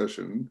this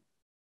session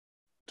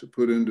to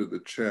put into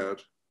the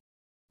chat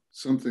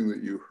something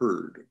that you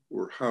heard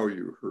or how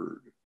you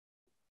heard,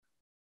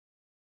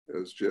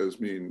 as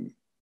Jazmine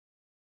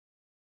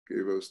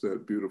gave us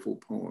that beautiful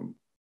poem,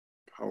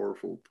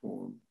 powerful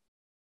poem.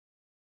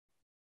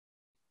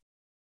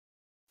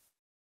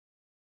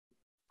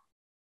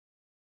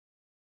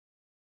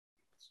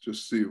 Let's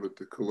just see what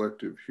the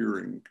collective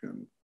hearing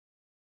can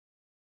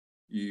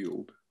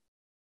yield.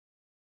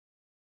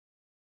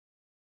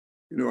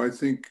 You know, I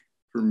think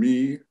for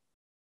me,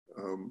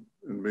 and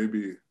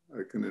maybe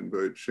I can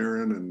invite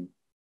Sharon and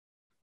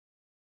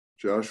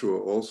Joshua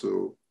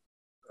also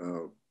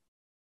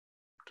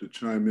to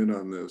chime in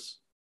on this.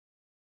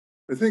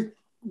 I think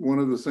one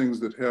of the things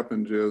that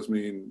happened,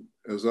 Jazmine,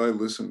 as I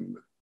listened,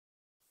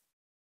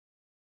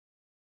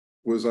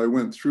 was I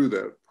went through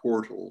that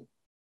portal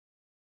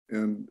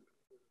and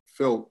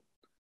felt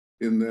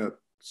in that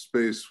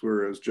space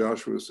where, as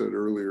Joshua said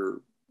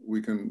earlier,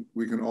 we can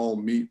all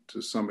meet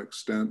to some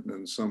extent and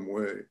in some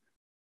way,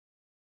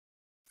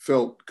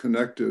 felt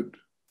connected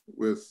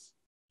with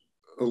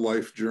a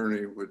life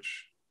journey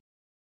which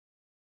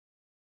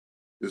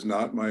is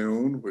not my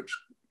own, which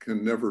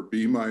can never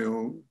be my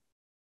own.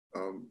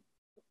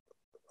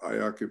 I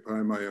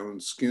occupy my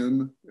own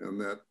skin, and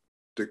that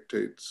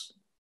dictates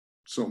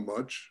so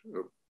much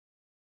of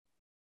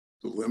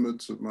the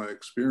limits of my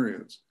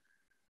experience.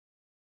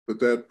 But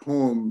that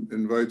poem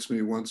invites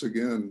me once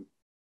again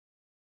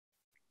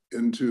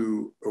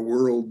into a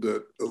world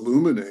that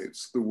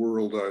illuminates the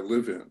world I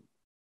live in,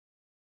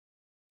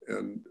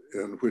 and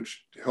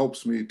which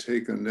helps me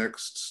take a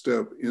next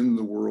step in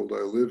the world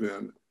I live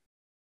in,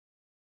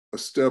 a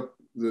step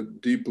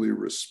that deeply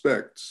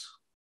respects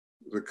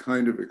the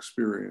kind of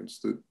experience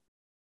that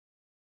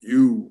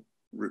you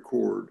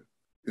record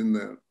in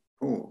that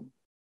poem.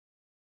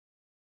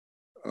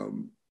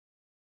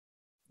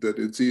 that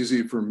it's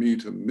easy for me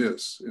to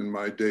miss in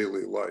my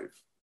daily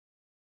life.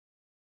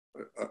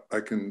 I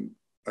can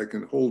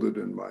hold it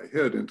in my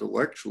head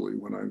intellectually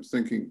when I'm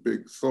thinking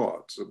big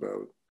thoughts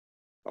about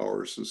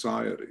our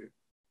society.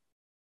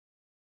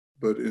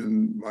 But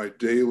in my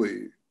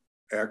daily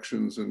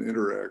actions and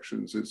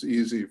interactions, it's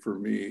easy for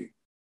me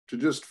to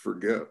just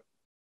forget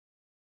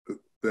that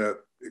that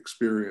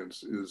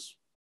experience is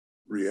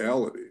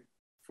reality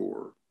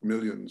for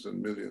millions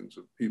and millions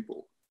of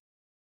people.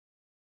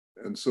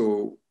 And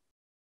so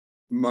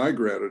my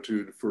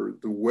gratitude for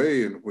the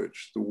way in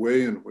which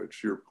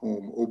your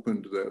poem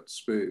opened that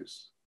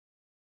space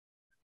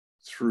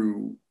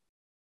through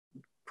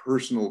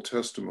personal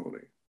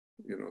testimony,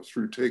 you know,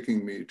 through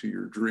taking me to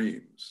your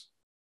dreams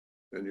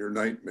and your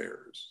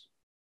nightmares.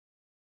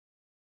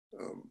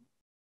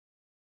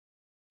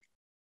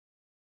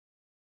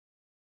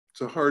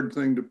 It's a hard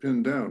thing to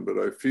pin down, but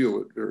I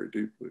feel it very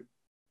deeply.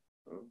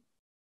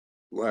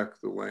 Lack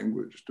the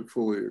language to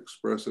fully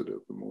express it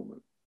at the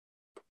moment.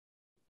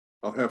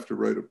 I'll have to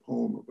write a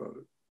poem about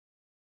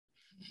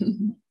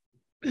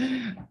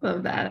it.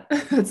 Love that.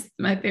 That's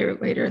my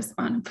favorite way to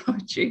respond to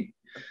poetry.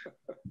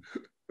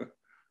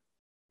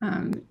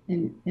 And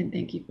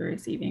thank you for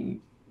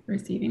receiving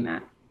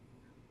that.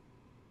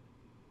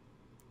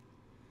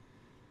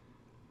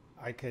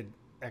 I could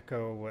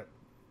echo what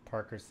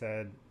Parker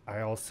said.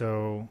 I'm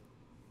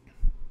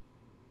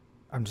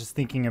just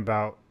thinking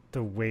about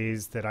the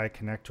ways that I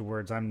connect to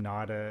words. I'm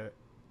not a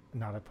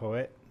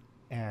poet,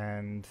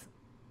 and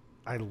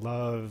I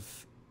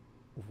love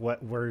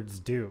what words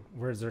do.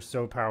 Words are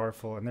so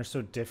powerful, and they're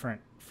so different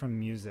from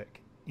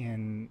music.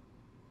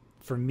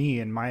 For me,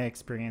 in my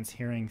experience,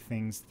 hearing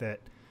things that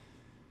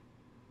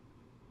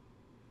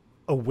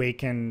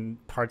awaken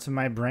parts of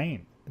my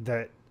brain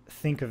that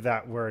think of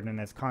that word in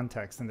its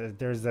context. And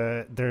there's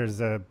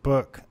a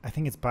book, I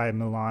think it's by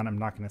Milan, I'm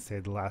not going to say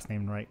the last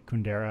name right,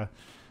 Kundera,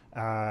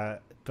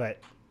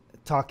 but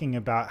talking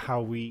about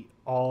how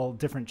all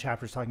different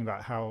chapters talking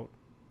about how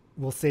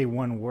we'll say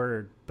one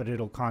word, but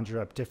it'll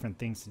conjure up different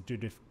things to do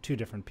to two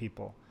different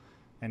people.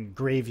 And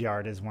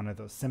graveyard is one of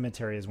those.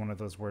 Cemetery is one of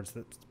those words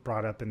that's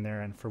brought up in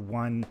there. And for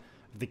one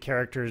of the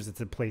characters, it's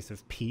a place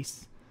of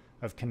peace,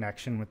 of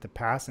connection with the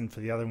past. And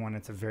for the other one,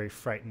 it's a very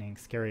frightening,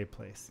 scary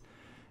place.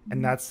 Mm-hmm.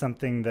 And that's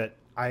something that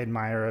I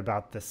admire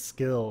about the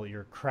skill,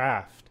 your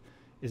craft,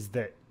 is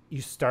that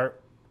you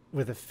start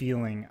with a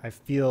feeling. I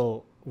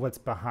feel what's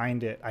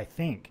behind it, I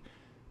think,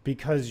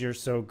 because you're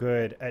so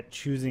good at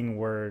choosing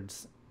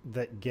words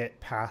that get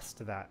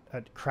past that,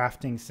 at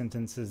crafting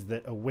sentences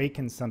that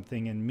awaken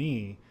something in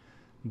me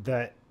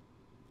that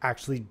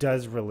actually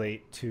does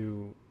relate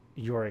to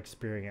your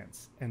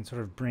experience and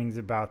sort of brings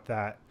about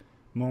that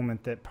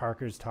moment that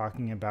Parker's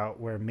talking about,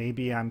 where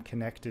maybe I'm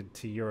connected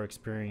to your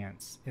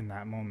experience in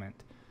that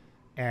moment.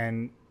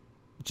 And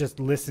just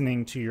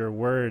listening to your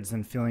words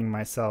and feeling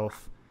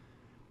myself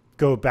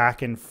go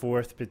back and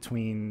forth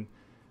between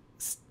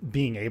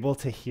being able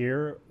to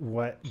hear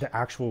what the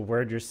actual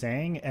word you're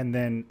saying and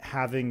then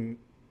having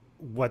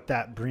what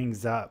that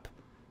brings up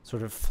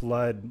sort of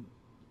flood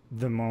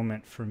the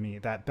moment for me,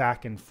 that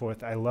back and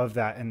forth. I love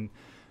that. And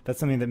that's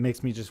something that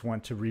makes me just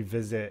want to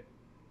revisit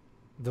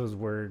those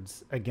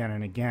words again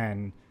and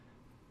again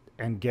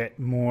and get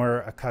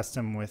more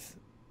accustomed with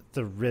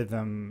the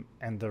rhythm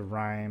and the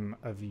rhyme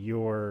of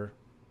your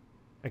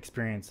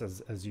experience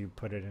as you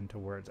put it into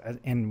words.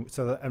 And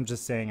so I'm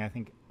just saying, I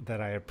think that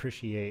I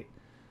appreciate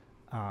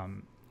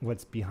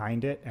what's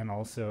behind it, and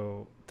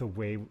also the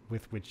way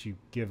with which you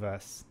give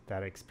us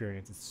that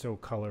experience. It's so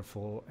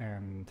colorful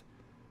and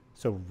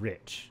so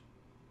rich.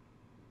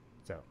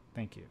 So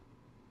thank you.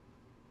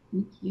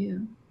 Thank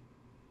you.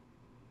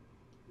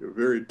 You're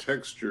very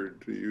textured,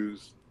 to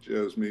use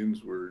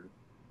Jazmine's word.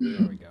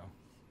 There we go.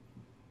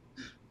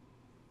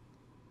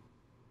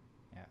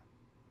 Yeah.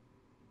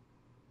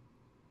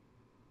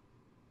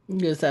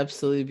 It's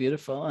absolutely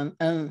beautiful.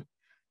 And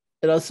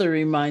it also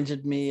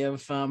reminded me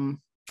of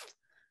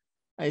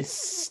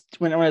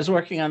when I was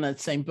working on that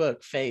same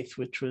book, Faith,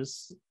 which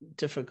was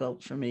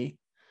difficult for me.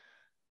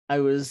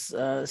 I was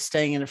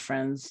staying in a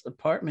friend's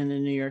apartment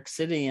in New York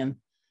City, and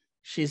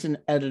she's an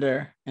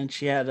editor, and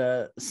she had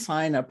a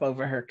sign up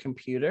over her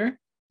computer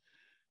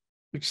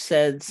which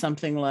said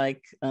something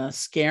like,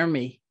 scare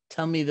me,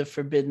 tell me the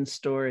forbidden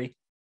story.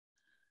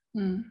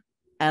 And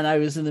I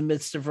was in the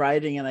midst of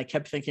writing, and I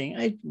kept thinking,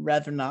 I'd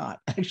rather not,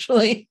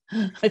 actually.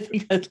 I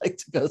think I'd like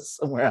to go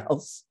somewhere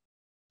else.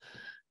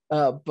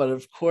 But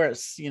of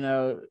course, you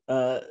know,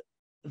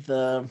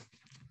 the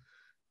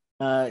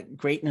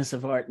greatness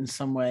of art in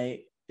some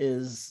way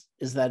is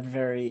that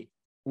very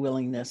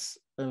willingness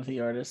of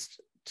the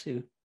artist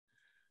to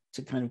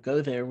kind of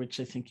go there, which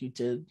I think you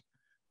did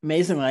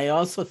amazingly. I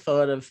also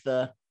thought of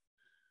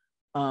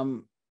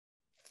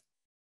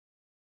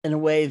in a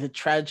way, the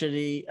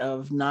tragedy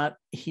of not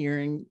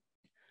hearing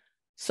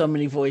so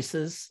many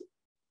voices,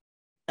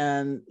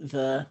 and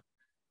the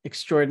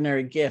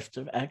extraordinary gift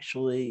of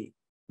actually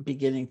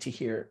beginning to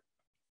hear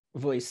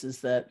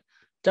voices that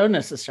don't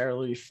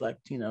necessarily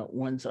reflect, you know,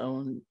 one's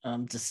own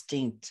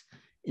distinct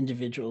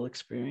individual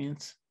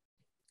experience.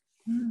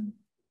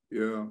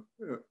 Yeah,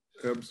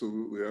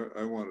 absolutely.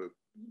 I want to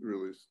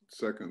really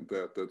second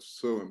that. That's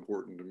so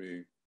important to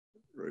me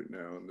right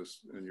now.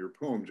 And your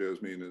poem,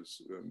 Jazmine,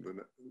 is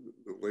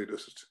the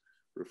latest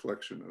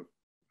reflection of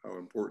how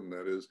important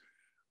that is.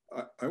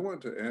 I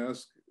want to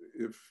ask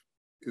if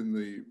in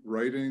the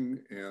writing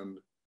and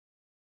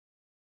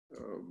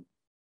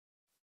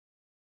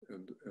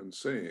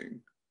saying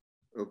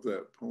of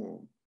that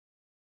poem,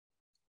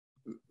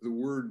 the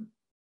word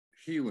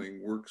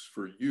healing works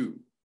for you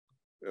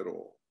at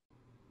all,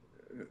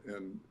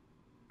 and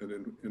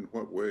in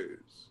what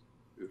ways,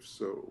 if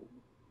so?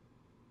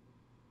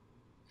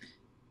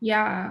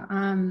 Yeah,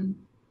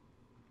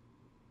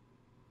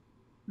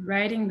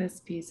 writing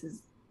this piece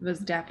was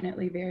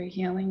definitely very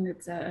healing.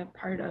 It's a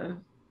part of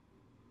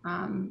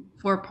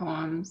 4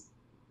 poems,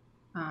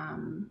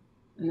 and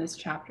this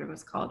chapter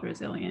was called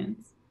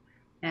Resilience.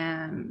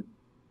 And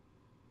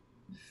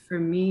for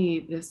me,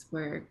 this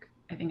work,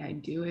 I think I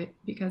do it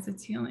because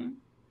it's healing.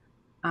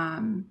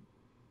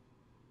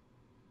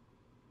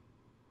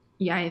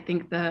 Yeah, I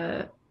think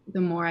the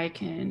more I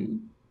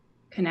can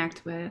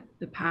connect with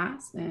the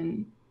past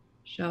and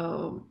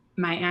show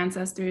my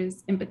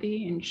ancestors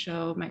empathy and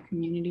show my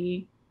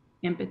community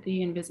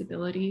empathy and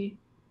visibility,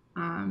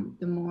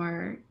 the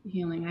more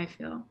healing I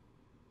feel,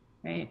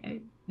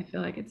 right? I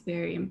feel like it's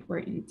very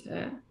important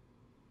to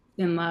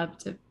send love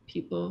to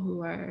people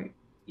who are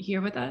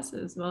here with us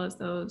as well as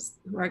those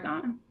who are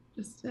gone,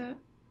 just to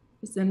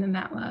send them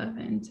that love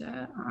and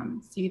to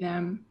see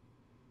them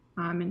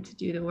and to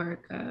do the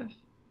work of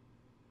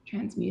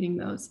transmuting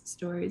those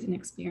stories and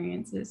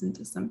experiences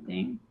into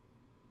something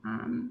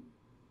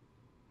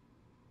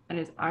that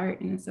is art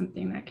and is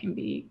something that can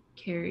be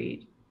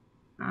carried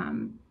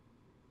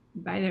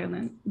by their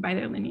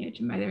lineage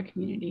and by their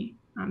community.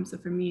 So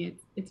for me,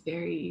 it's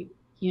very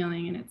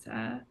healing,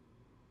 and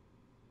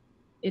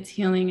it's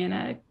healing in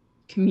a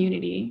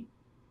community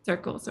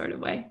circle sort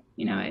of way.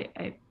 You know,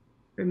 I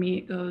for me,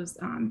 it goes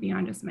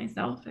beyond just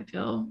myself. I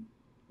feel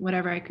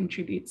whatever I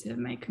contribute to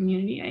my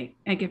community,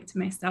 I give to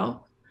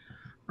myself.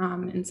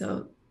 And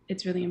so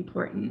it's really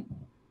important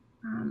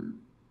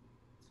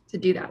to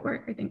do that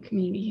work. I think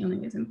community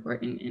healing is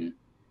important, and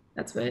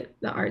that's what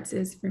the arts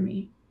is for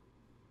me.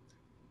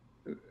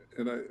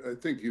 And I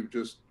think you've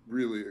just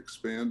really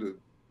expanded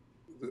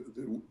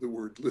the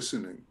word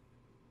listening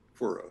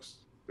for us,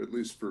 at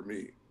least for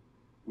me.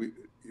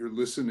 You're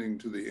listening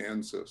to the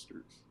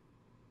ancestors.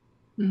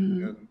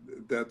 Mm-hmm. And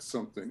that's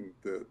something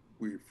that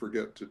we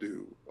forget to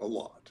do a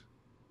lot,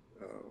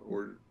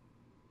 or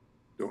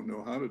don't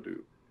know how to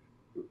do.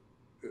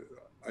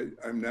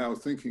 I'm now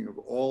thinking of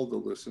all the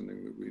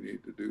listening that we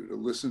need to do, to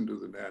listen to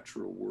the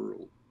natural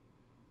world,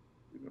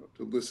 you know,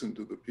 to listen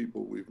to the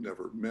people we've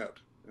never met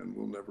and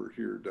will never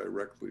hear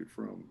directly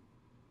from.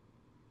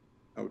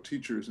 How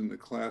teachers in the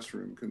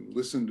classroom can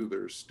listen to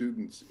their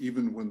students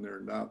even when they're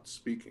not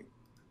speaking,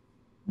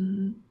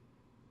 mm-hmm.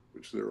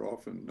 which they're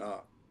often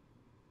not,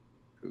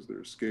 because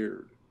they're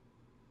scared.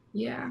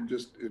 Yeah.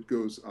 It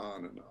goes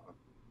on and on.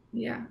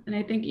 Yeah. And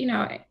I think, you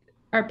know,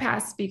 our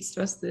past speaks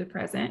to us through the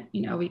present.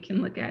 You know, we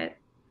can look at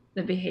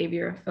the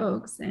behavior of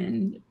folks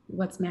and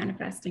what's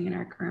manifesting in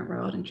our current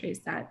world and trace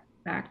that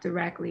back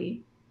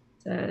directly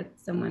to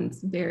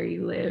someone's very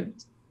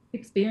lived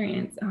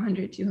experience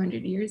 100,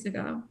 200 years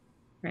ago,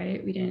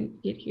 right? We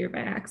didn't get here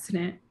by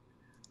accident.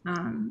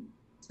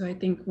 So I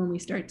think when we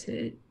start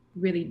to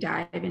really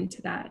dive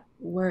into that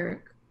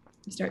work,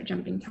 we start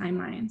jumping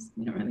timelines.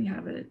 We don't really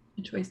have a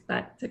choice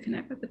but to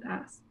connect with the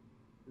past.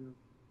 Yeah.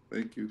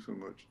 Thank you so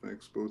much.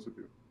 Thanks, both of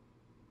you.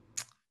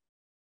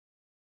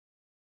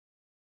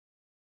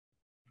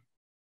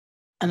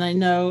 And I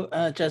know,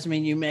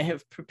 Jazmine, you may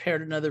have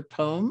prepared another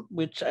poem,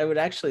 which I would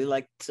actually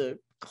like to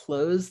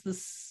close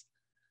this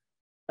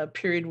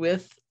period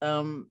with.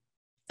 And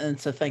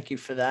so thank you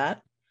for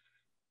that.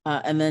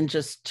 And then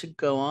just to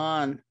go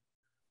on,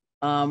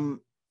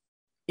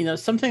 you know,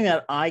 something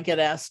that I get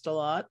asked a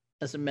lot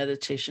as a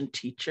meditation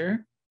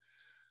teacher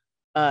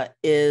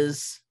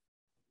is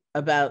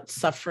about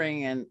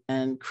suffering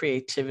and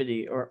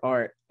creativity or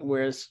art.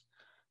 Whereas,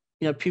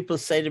 you know, people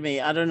say to me,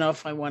 I don't know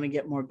if I want to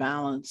get more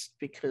balanced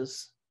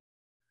because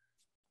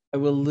I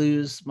will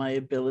lose my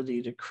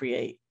ability to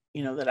create,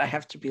 you know, that I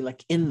have to be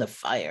like in the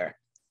fire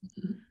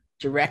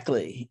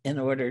directly in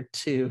order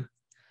to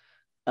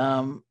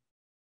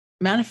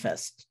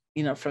manifest,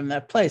 you know, from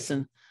that place.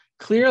 And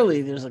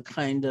clearly there's a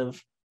kind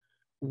of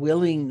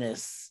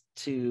willingness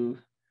to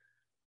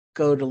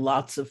go to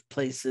lots of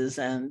places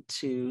and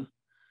to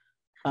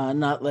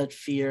not let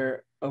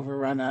fear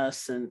overrun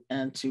us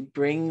and to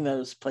bring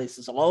those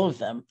places, all of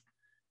them,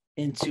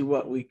 into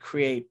what we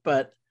create.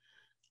 But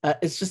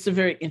it's just a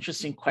very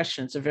interesting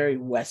question. It's a very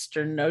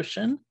Western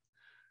notion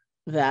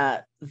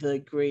that the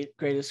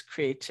greatest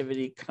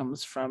creativity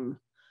comes from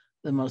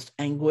the most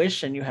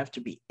anguish and you have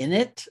to be in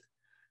it.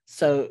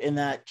 So in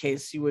that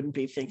case, you wouldn't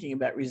be thinking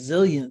about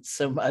resilience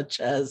so much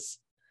as,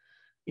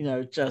 you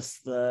know,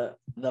 just the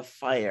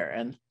fire.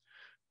 And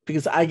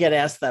because I get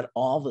asked that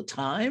all the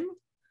time,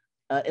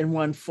 in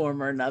one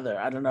form or another.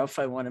 I don't know if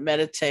I want to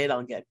meditate,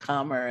 I'll get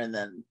calmer, and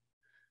then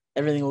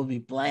everything will be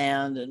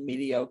bland and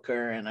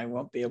mediocre, and I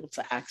won't be able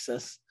to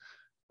access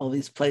all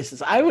these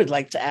places. I would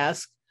like to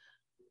ask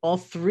all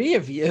three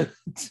of you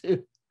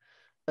to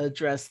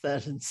address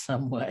that in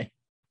some way.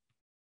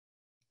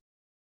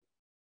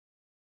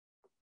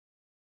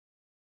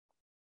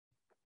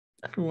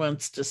 Who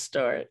wants to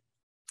start?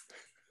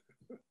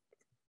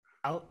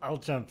 I'll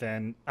jump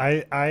in.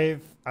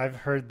 I've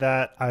heard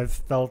that. I've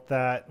felt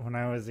that when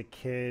I was a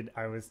kid.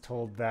 I was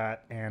told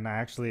that, and I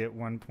actually at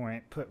one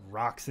point put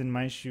rocks in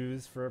my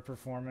shoes for a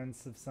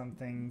performance of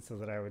something so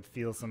that I would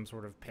feel some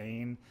sort of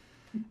pain.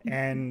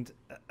 And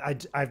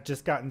I've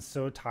just gotten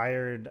so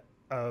tired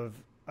of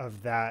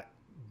that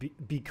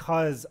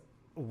because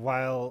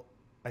while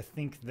I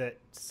think that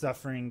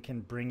suffering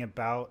can bring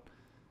about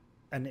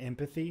an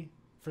empathy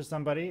for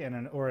somebody and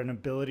an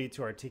ability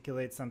to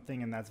articulate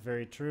something, and that's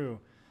very true.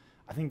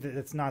 I think that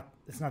it's not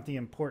the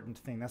important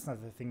thing. That's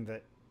not the thing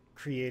that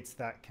creates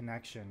that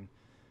connection.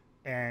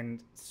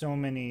 And so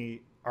many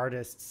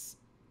artists,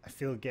 I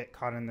feel, get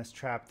caught in this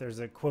trap. There's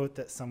a quote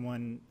that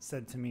someone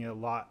said to me a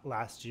lot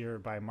last year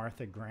by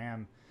Martha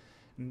Graham,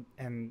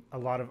 and a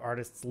lot of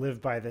artists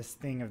live by this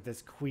thing of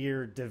this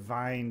queer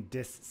divine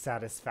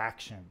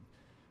dissatisfaction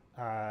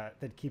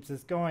that keeps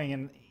us going.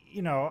 And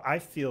you know, I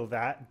feel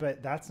that,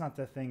 but that's not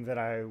the thing that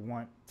I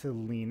want to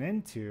lean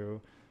into,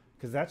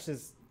 because that's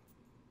just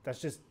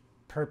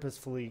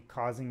purposefully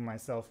causing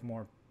myself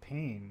more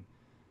pain,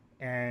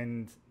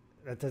 and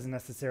that doesn't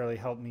necessarily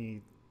help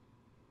me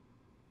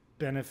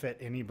benefit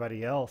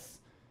anybody else.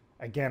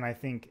 Again, I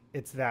think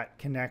it's that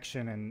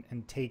connection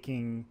and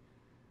taking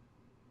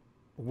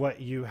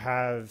what you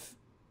have,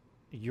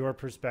 your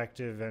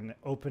perspective, and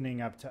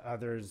opening up to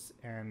others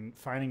and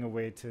finding a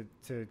way to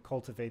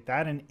cultivate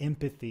that. And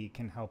empathy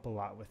can help a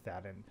lot with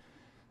that. And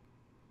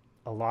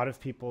a lot of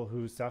people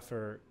who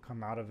suffer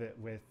come out of it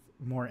with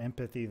more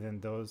empathy than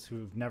those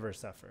who've never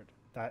suffered.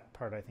 That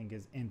part, I think,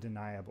 is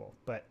undeniable.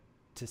 But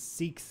to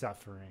seek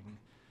suffering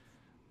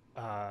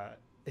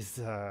is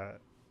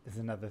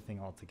another thing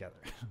altogether.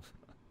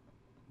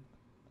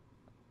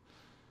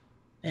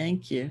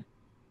 Thank you.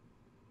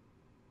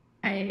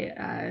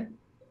 I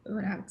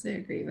would have to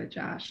agree with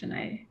Josh, and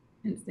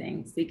in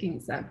saying seeking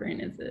suffering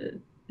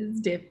is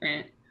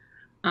different.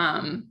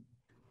 I'll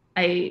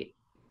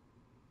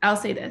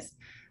say this.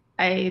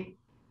 I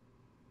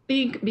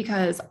think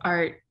because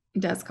art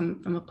does come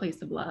from a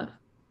place of love,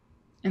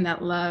 and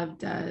that love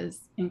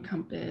does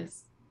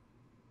encompass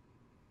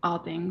all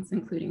things,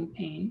 including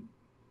pain,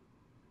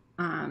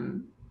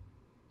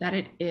 that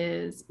it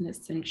is an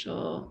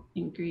essential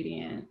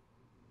ingredient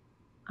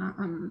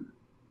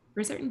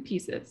for certain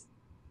pieces,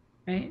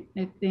 right?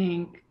 I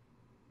think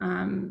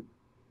a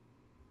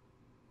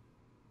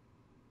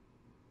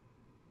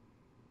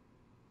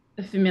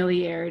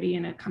familiarity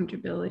and a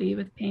comfortability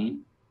with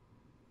pain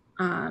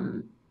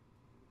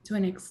to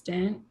an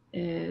extent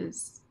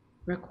is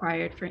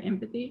required for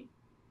empathy.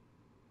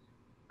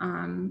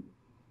 And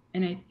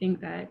I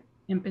think that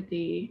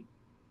empathy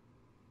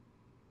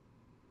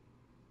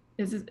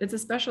it's a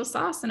special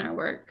sauce in our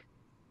work.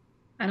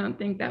 I don't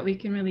think that we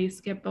can really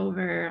skip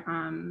over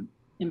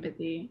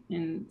empathy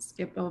and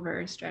skip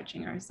over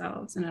stretching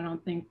ourselves. And I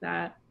don't think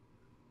that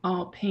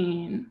all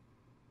pain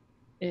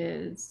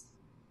has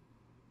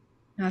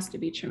to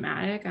be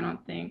traumatic. I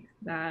don't think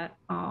that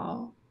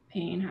all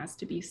pain has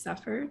to be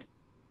suffered.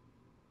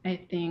 I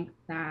think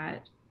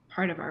that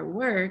part of our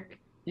work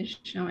is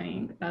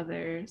showing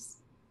others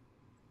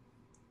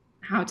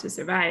how to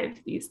survive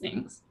these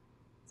things.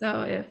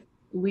 So if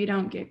we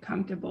don't get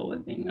comfortable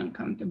with being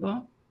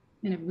uncomfortable,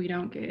 and if we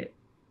don't get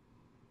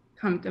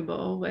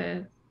comfortable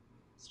with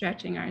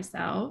stretching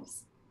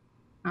ourselves,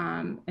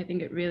 I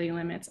think it really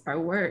limits our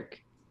work,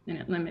 and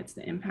it limits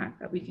the impact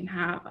that we can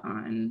have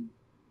on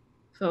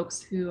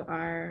folks who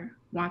are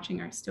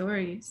watching our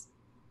stories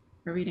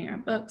or reading our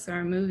books or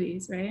our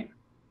movies, right?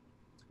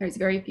 There's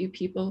very few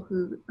people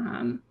who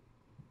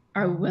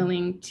are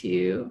willing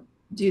to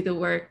do the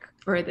work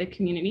for the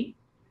community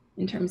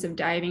in terms of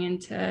diving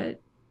into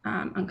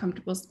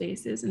uncomfortable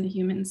spaces in the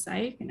human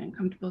psyche and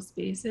uncomfortable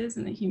spaces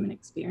in the human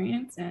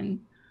experience. And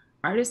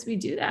artists, we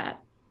do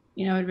that.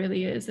 You know, it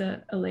really is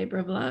a labor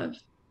of love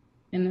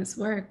in this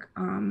work.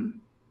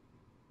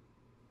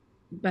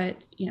 But,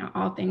 you know,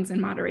 all things in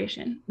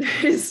moderation.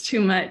 There is too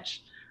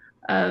much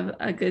of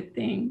a good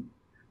thing.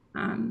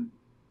 And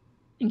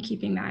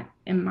keeping that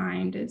in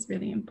mind is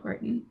really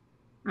important.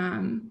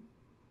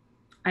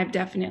 I've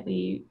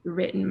definitely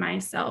written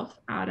myself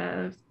out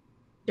of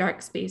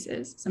dark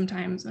spaces.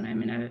 Sometimes when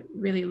I'm in a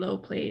really low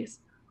place,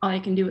 all I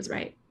can do is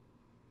write,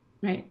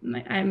 right?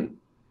 Like I'm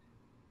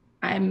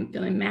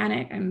feeling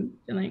manic, I'm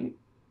feeling,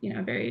 you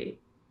know, very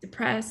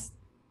depressed.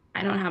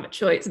 I don't have a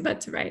choice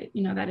but to write.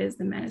 You know, that is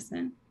the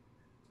medicine.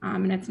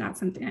 And it's not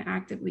something I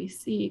actively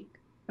seek,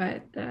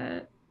 but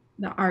the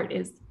art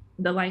is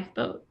the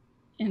lifeboat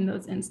in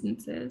those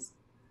instances.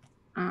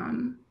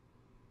 And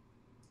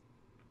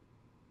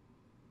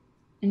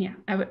yeah,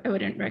 I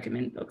wouldn't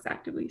recommend folks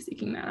actively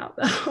seeking that out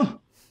though.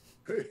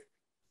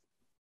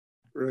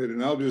 Right,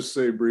 and I'll just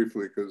say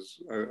briefly,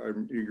 because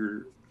I'm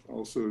eager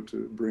also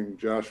to bring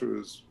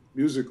Joshua's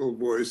musical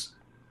voice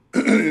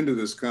into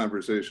this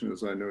conversation,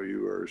 as I know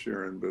you are,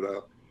 Sharon, but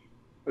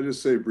I'll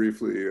just say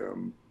briefly,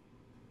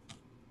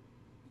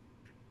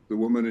 the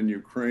woman in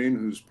Ukraine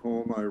whose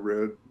poem I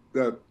read,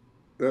 that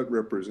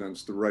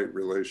represents the right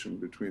relation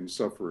between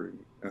suffering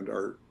and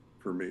art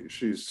for me.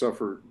 She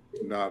suffered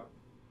not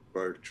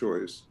by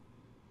choice,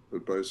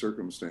 but by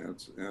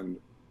circumstance, and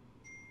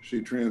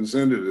she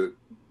transcended it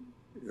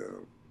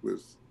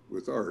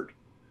with art,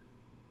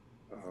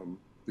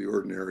 the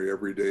ordinary,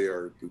 everyday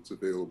art that's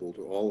available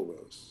to all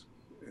of us.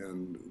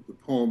 And the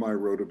poem I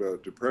wrote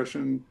about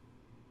depression,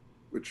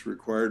 which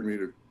required me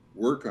to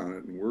work on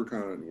it and work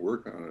on it and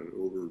work on it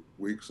over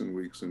weeks and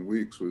weeks and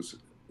weeks,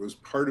 was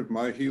part of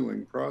my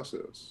healing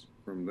process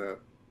from that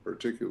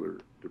particular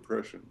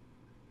depression.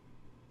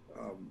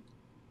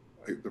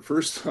 The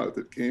first thought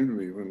that came to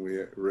me when we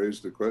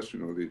raised the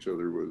question with each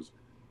other was,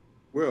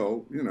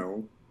 well, you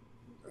know,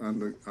 on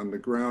the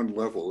ground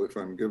level, if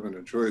I'm given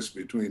a choice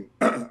between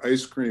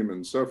ice cream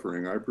and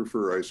suffering, I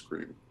prefer ice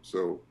cream.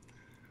 So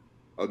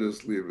I'll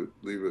just leave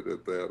it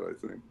at that,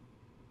 I think.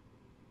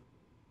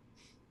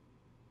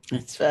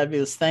 It's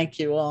fabulous. Thank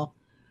you all.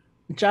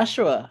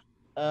 Joshua,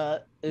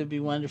 it would be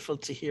wonderful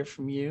to hear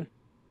from you.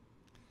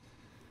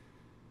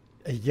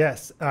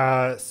 Yes.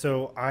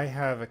 So I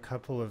have a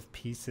couple of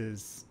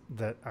pieces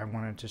that I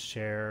wanted to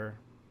share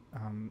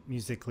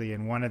musically,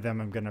 and one of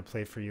them I'm going to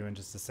play for you in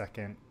just a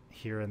second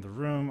here in the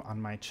room on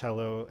my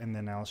cello, and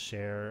then I'll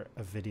share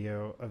a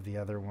video of the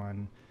other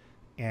one.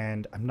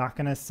 And I'm not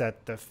going to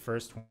set the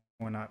first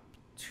one up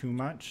too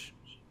much,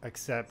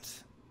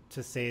 except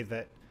to say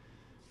that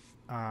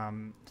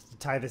to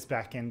tie this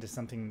back into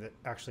something that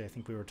actually I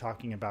think we were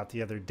talking about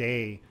the other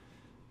day,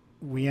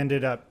 we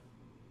ended up,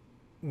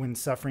 when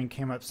suffering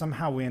came up,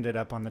 somehow we ended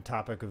up on the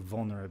topic of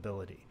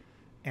vulnerability.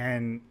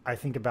 And I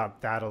think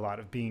about that a lot,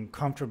 of being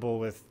comfortable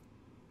with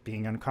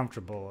being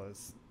uncomfortable,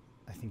 as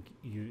I think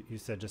you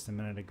said just a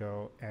minute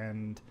ago,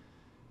 and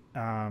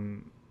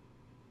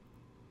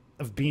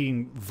of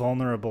being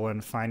vulnerable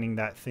and finding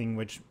that thing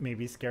which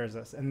maybe scares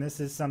us. And this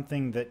is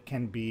something that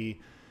can be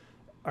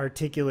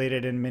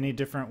articulated in many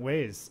different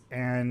ways.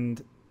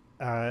 And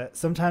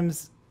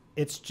sometimes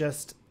it's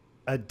just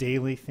a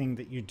daily thing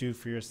that you do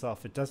for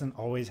yourself. It doesn't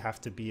always have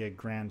to be a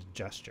grand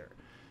gesture.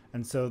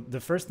 And so the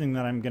first thing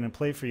that I'm going to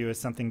play for you is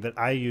something that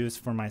I use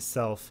for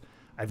myself.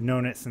 I've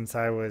known it since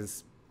I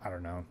was, I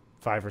don't know,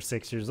 5 or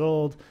 6 years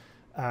old.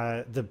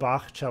 The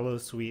Bach cello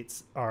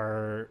suites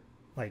are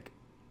like,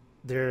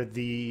 they're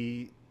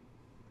the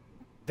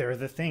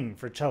thing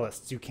for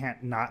cellists. You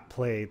can't not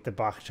play the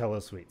Bach cello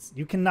suites.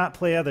 You cannot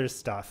play other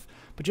stuff,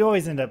 but you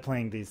always end up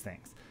playing these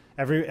things.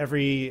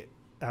 Every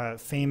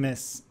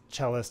famous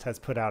cellist has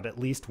put out at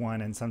least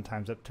one, and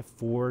sometimes up to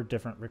 4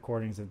 different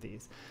recordings of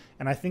these.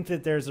 And I think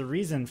that there's a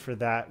reason for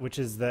that, which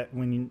is that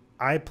when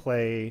I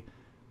play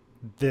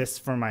this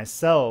for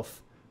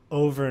myself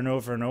over and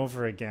over and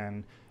over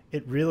again,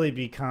 it really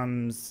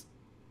becomes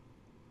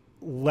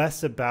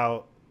less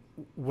about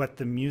what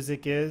the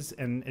music is,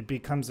 and it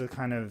becomes a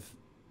kind of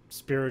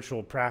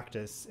spiritual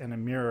practice and a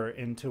mirror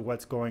into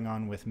what's going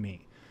on with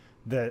me.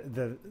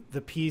 The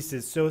piece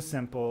is so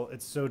simple,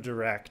 it's so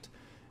direct,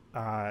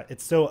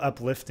 it's so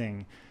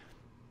uplifting,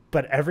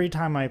 but every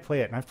time I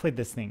play it, and I've played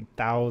this thing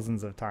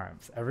thousands of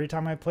times, every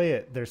time I play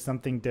it, there's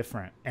something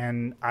different,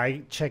 and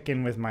I check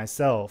in with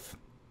myself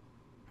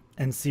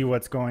and see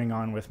what's going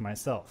on with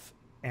myself.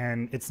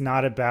 And it's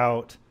not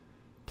about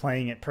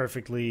playing it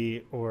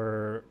perfectly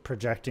or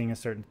projecting a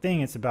certain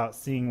thing. It's about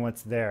seeing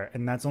what's there.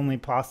 And that's only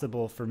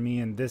possible for me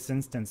in this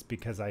instance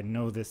because I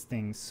know this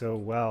thing so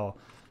well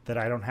that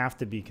I don't have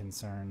to be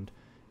concerned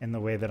in the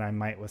way that I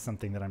might with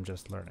something that I'm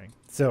just learning.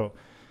 So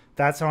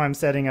that's how I'm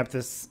setting up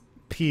this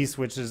piece,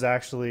 which is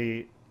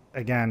actually,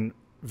 again,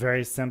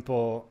 very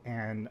simple.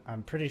 And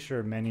I'm pretty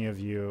sure many of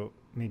you,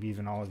 maybe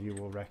even all of you,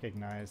 will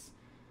recognize.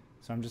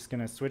 So I'm just going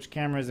to switch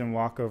cameras and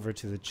walk over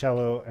to the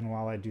cello. And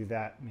while I do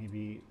that,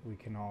 maybe we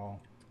can all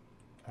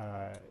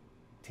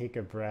take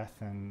a breath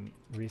and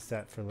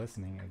reset for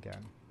listening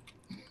again.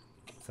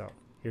 So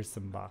here's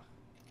some Bach.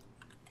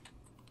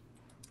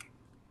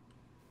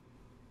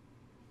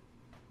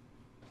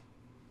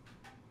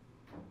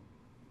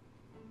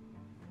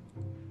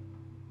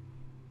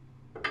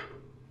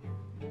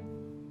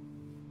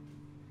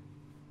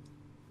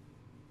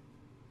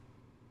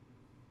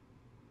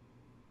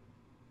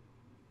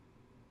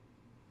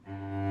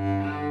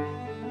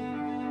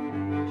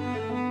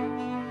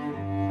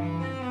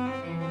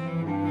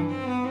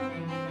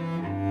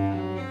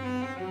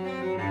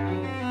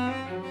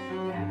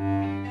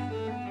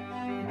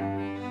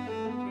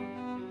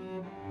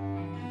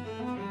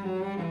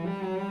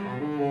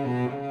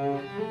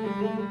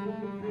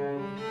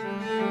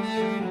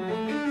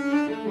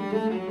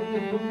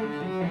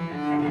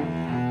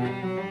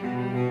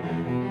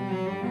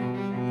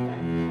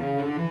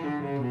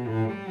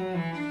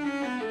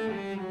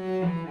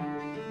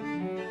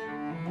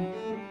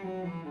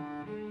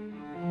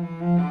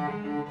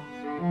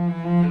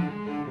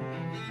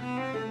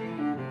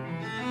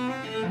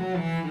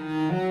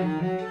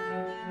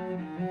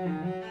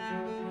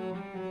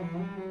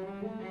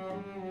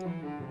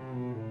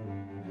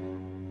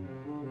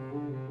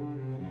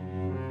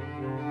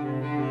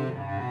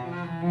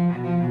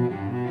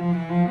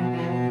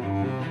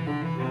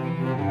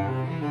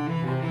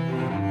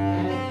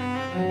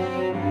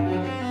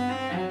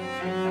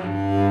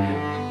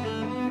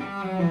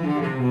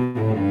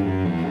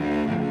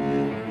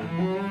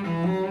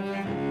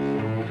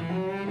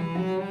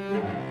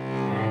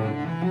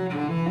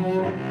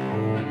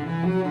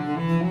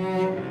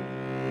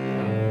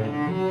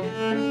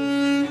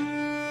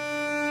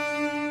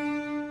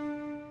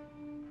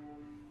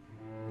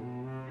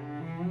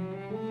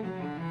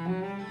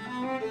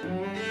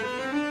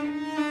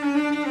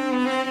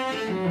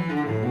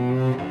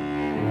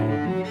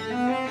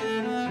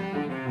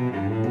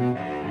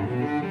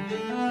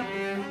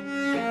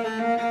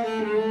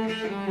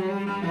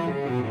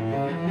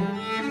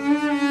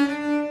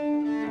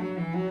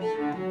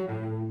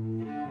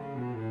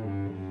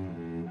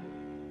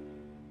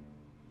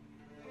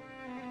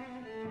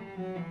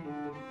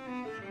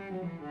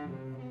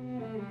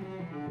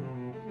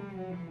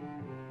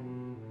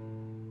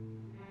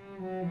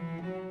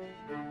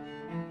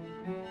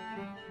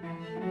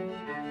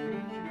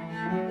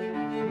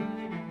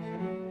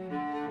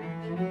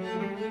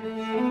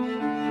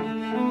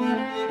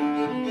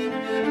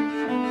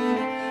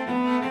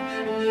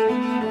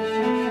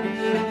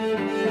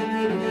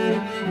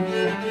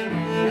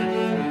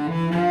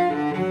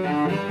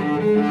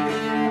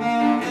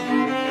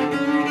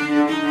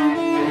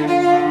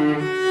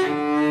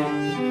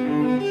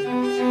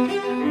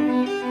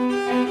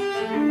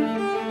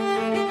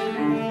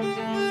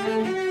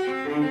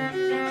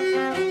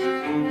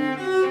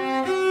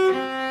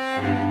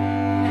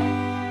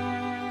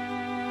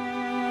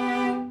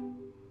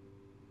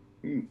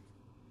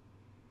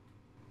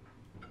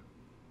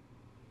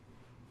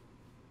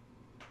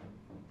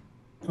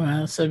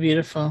 Wow, so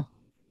beautiful.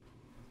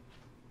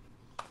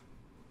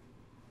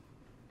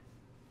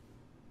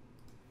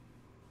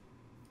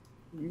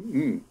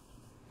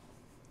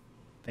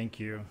 Thank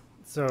you.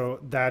 So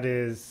that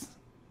is,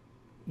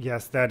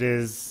 yes, that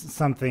is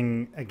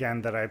something,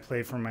 again, that I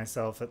play for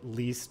myself at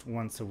least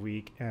once a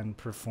week and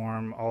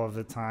perform all of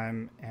the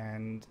time.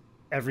 And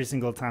every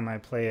single time I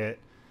play it,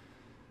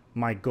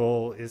 my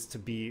goal is to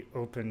be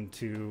open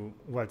to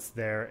what's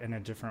there in a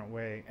different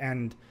way.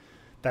 And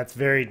that's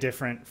very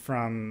different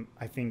from,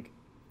 I think,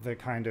 the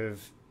kind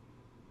of,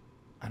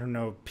 I don't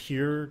know,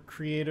 pure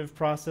creative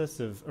process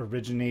of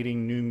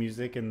originating new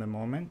music in the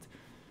moment.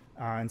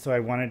 And so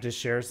I wanted to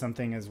share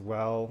something as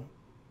well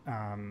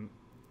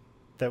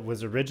that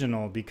was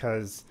original,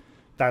 because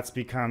that's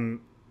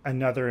become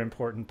another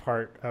important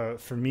part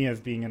for me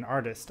of being an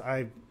artist.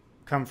 I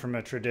come from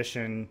a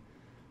tradition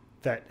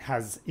that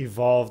has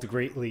evolved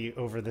greatly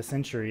over the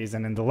centuries,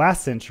 and in the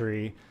last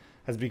century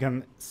has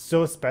become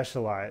so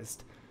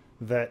specialized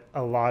that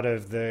a lot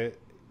of the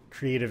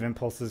creative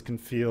impulses can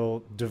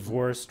feel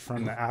divorced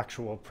from the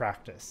actual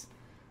practice.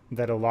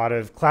 That a lot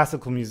of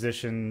classical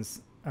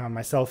musicians,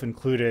 myself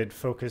included,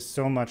 focus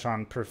so much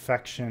on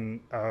perfection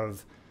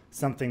of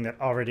something that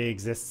already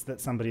exists that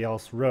somebody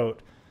else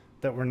wrote,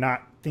 that we're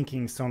not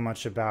thinking so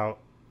much about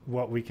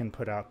what we can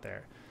put out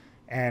there.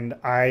 And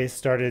I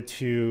started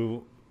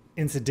to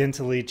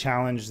incidentally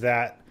challenge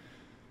that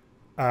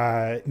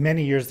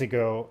many years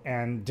ago,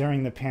 and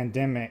during the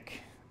pandemic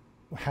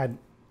had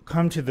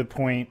come to the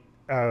point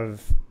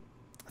of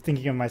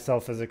thinking of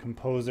myself as a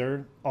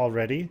composer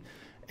already.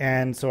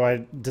 And so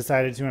I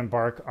decided to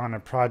embark on a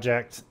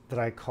project that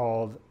I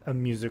called a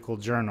musical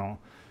journal.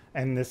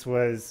 And this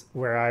was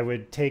where I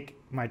would take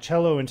my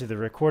cello into the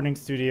recording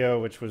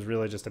studio, which was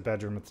really just a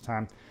bedroom at the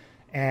time,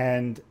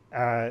 and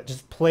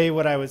just play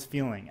what I was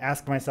feeling,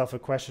 ask myself a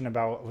question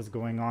about what was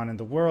going on in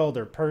the world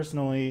or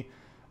personally,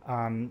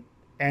 and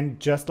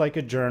just like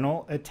a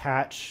journal,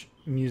 attach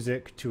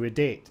music to a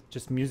date,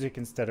 just music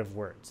instead of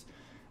words.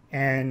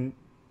 And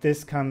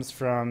this comes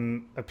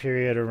from a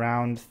period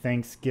around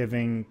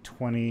Thanksgiving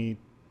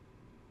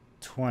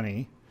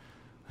 2020,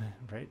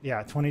 right?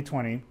 Yeah,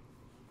 2020.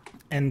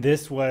 And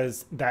this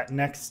was that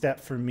next step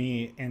for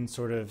me in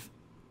sort of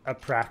a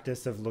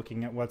practice of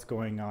looking at what's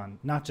going on,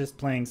 not just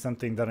playing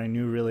something that I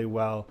knew really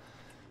well,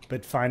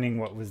 but finding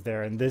what was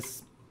there. And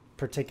this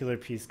particular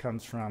piece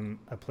comes from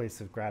a place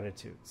of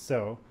gratitude.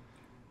 So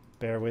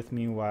bear with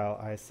me while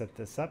I set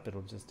this up.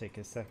 It'll just take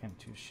a second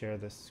to share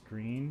the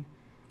screen.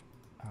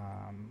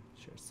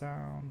 Share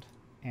sound,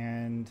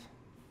 and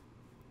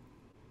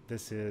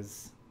this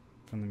is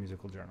from the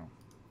musical journal.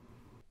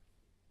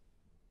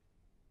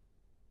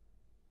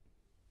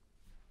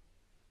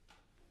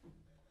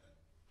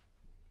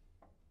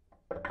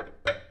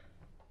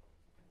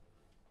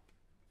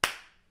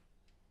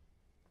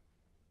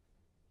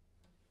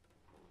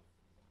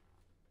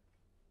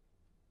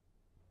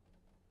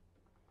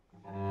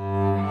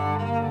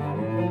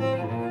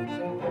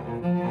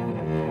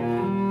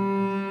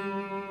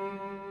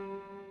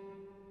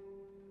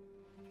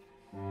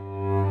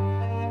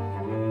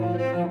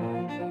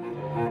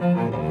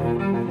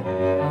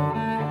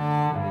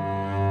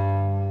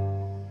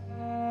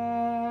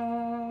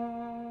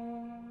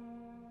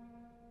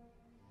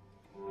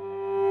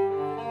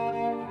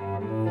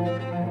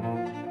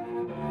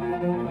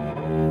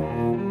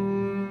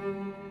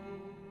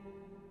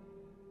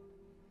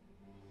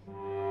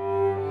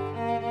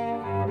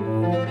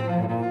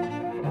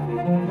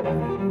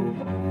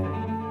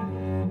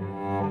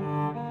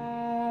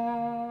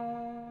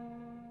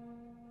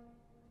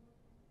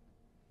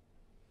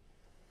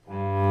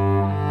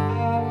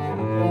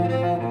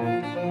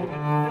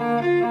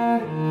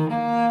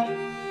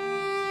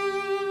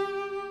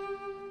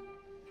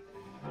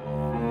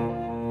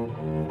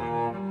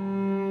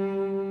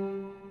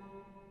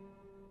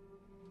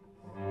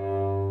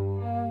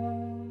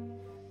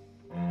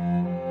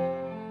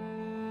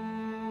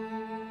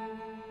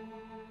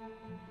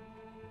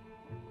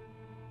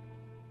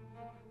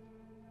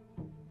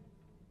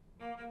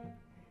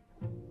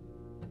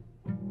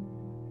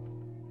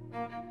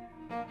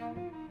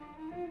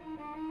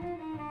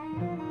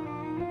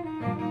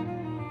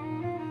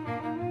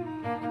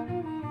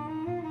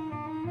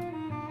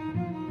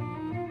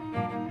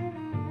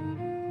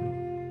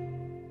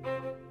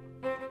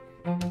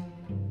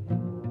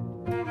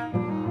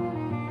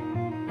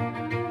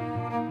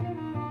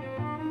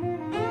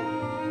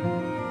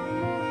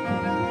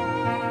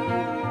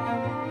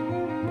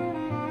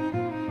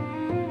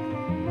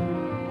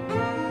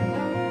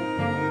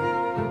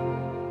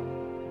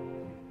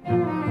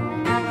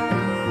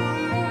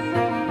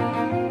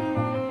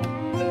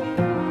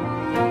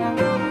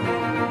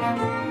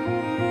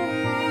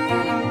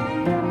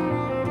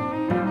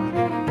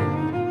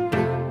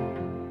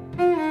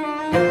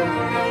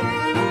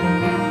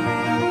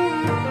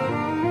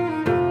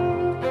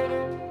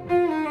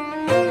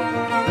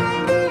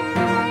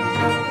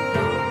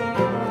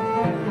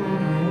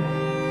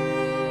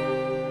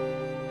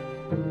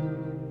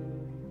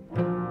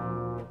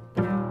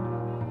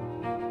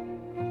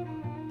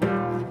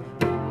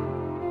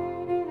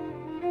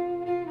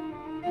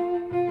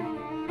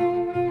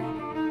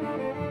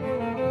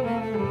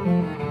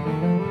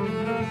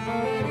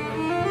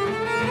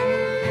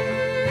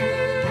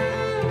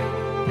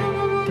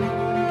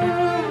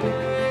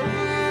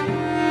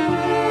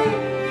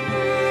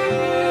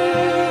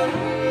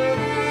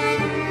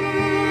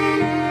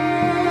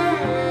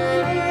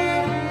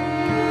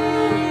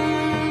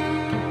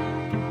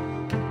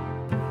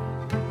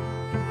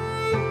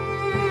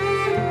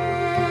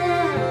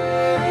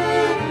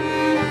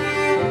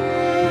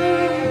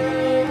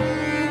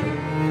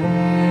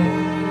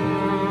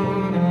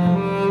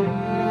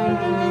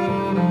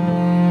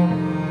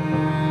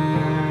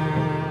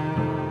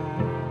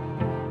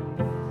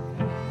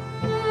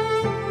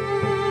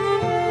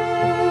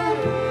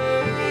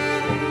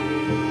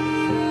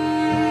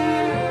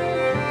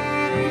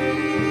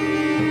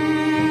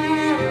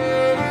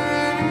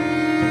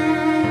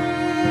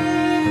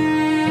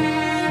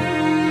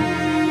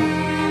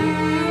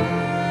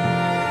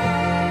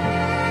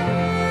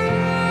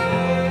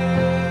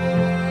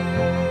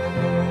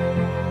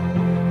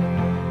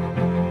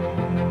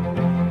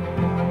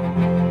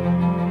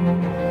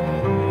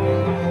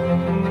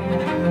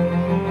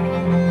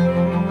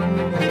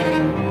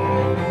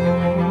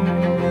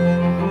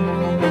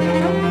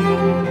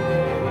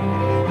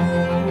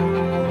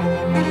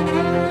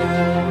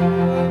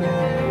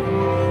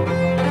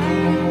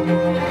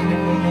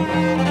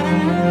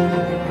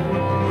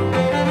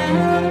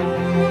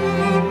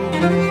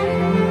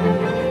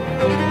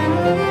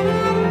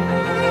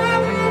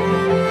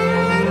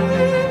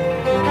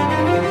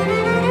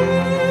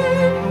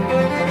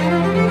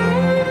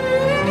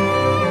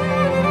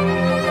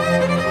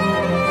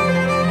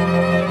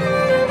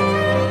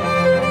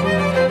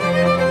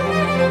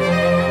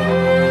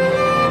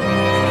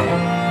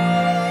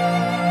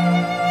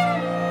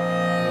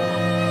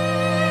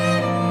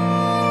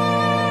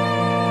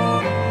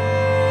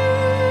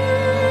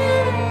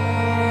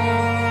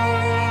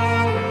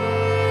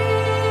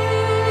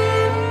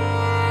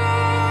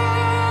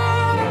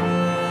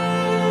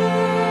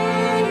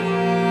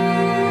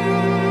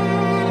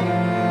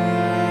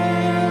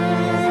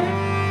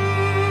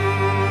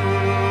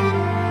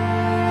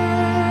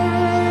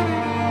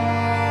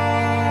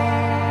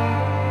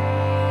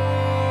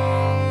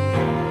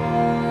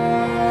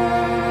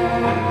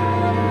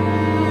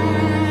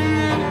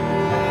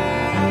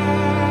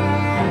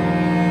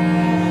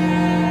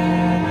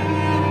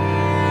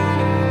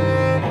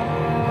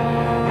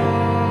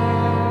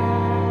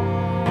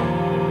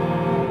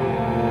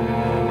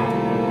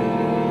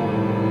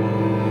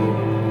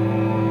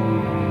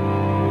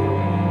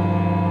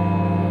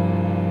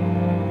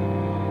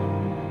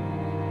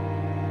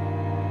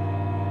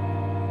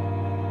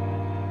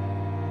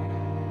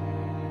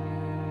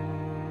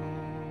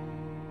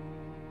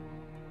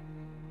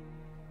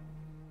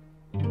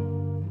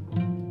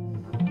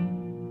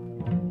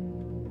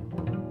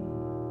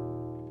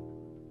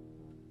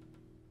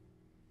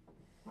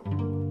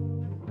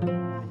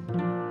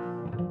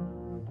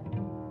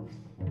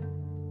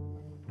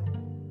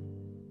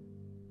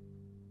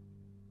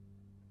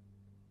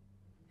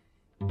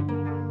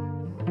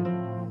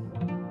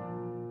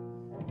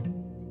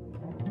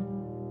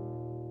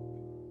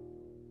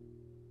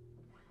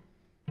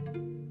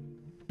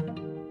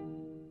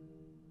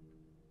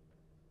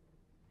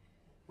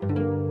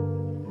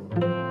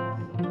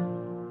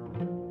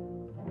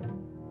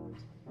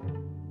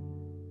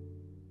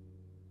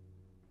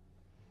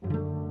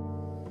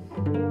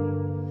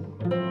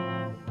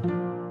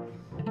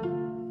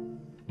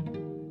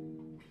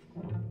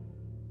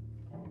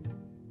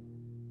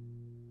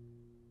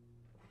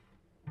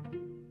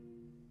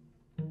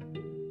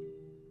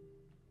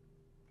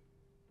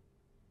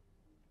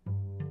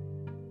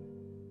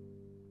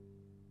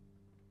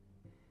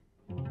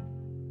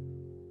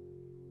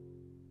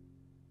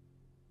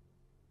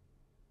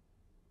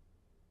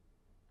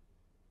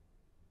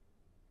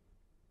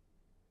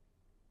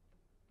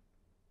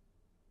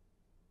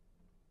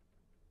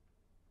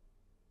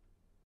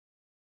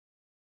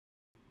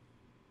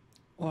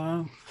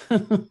 Wow.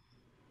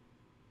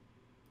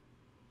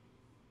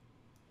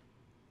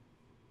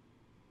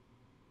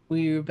 Were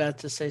you about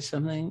to say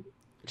something,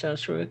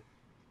 Joshua?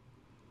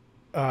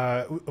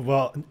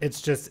 Well,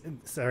 it's just,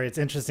 sorry, it's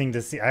interesting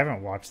to see. I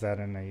haven't watched that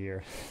in a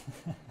year.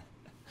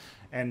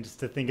 And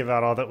just to think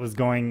about all that was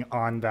going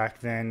on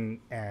back then.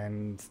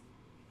 And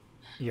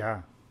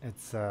yeah,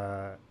 it's,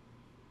 I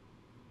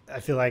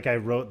feel like I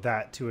wrote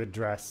that to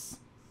address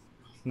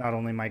not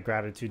only my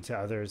gratitude to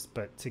others,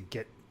 but to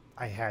get,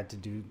 I had to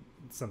do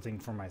something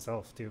for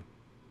myself too.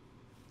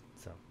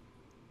 So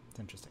it's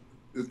interesting.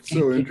 It's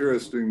so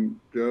interesting,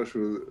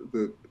 Joshua,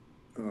 that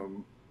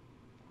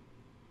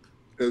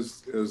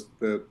as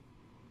that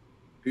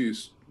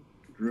piece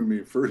drew me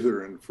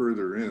further and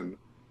further in,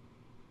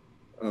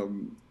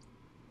 the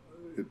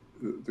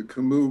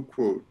Camus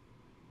quote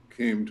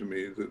came to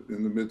me that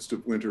in the midst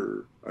of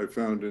winter, I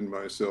found in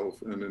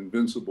myself an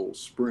invincible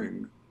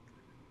spring.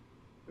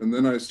 And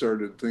then I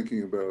started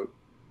thinking about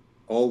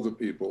all the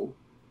people,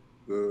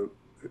 the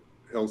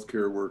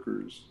healthcare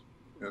workers,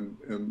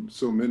 and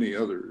so many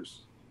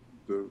others,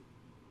 the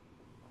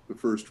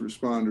first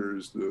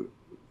responders, the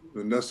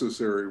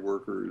necessary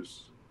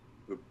workers,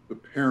 the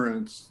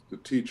parents, the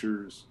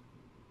teachers.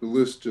 The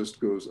list just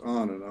goes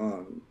on and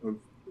on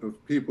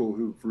of people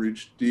who've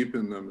reached deep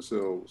in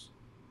themselves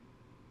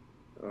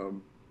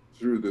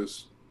through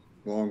this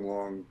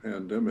long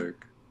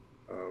pandemic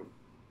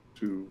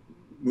to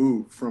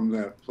move from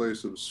that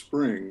place of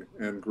spring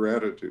and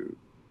gratitude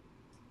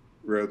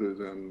rather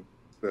than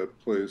that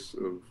place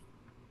of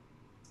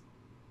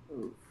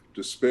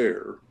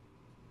despair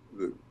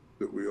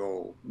that we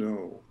all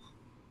know.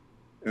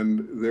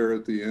 And there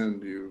at the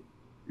end, you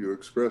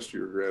expressed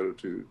your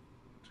gratitude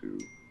to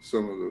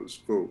some of those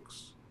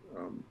folks.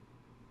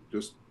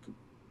 Just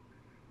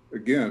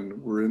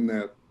again, we're in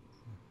that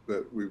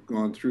we've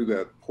gone through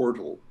that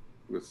portal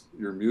with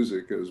your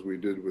music, as we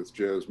did with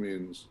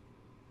Jazmine's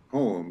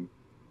poem,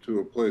 to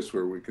a place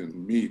where we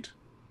can meet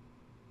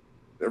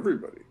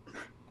everybody,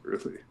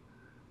 really,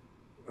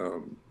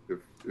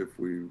 if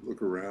we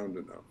look around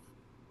enough.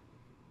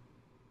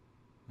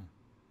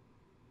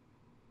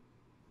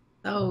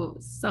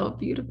 So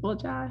beautiful,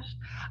 Josh.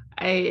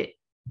 I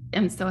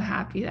am so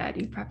happy that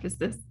you prefaced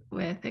this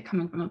with it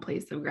coming from a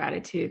place of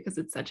gratitude, because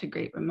it's such a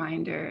great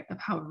reminder of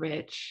how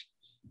rich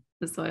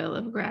the soil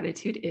of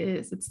gratitude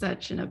is. It's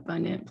such an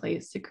abundant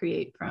place to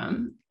create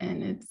from,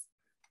 and it's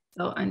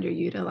so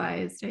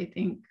underutilized, I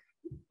think,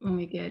 when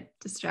we get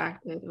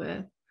distracted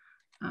with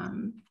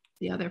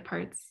the other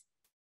parts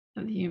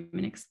of the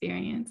human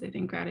experience. I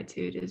think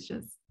gratitude is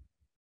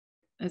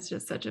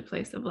just such a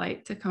place of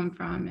light to come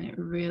from, and it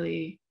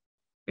really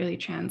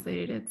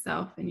translated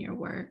itself in your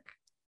work.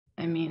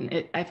 I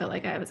mean, I felt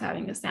like I was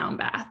having a sound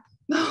bath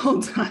the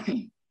whole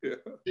time. Yeah.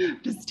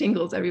 Just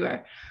tingles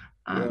everywhere.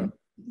 Yeah.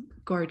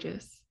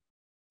 Gorgeous.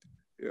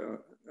 Yeah,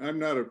 I'm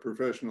not a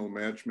professional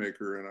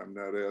matchmaker, and I'm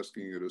not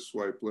asking you to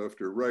swipe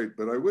left or right,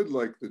 but I would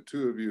like the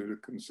two of you to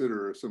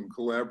consider some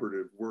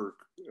collaborative work,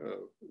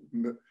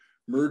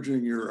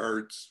 merging your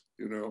arts,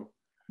 you know.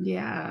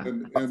 Yeah.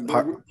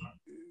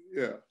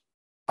 Yeah.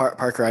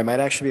 Parker, I might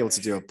actually be able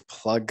to do a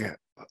plug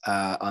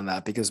on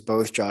that, because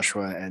both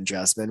Joshua and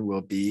Jazmine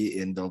will be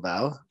in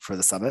Bilbao for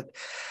the summit.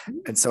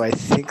 And so I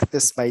think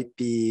this might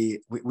be,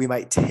 we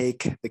might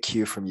take the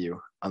cue from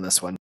you on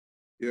this one.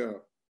 Yeah,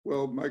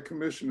 well, my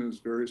commission is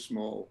very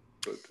small,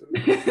 but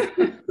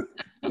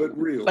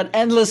real. But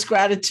endless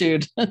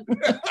gratitude. Right.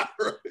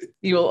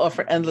 You will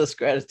offer endless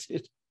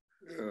gratitude.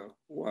 Yeah,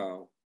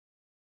 wow.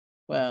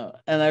 Wow.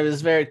 And I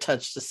was very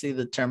touched to see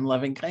the term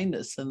loving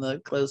kindness in the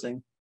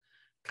closing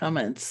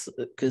comments,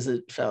 because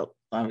it felt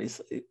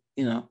obviously,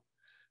 you know,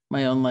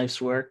 my own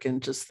life's work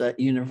and just that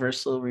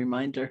universal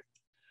reminder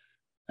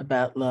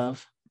about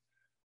love.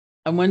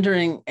 I'm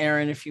wondering,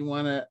 Aaron, if you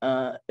want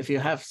to, if you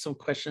have some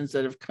questions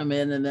that have come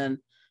in, and then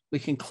we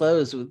can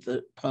close with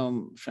the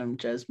poem from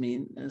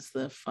Jazmine as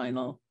the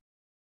final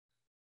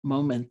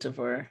moment of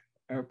our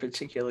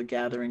particular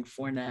gathering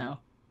for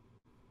now.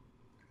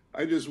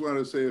 I just want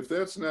to say, if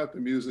that's not the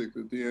music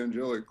that the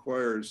angelic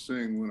choirs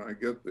sing when I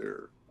get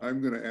there,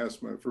 I'm going to ask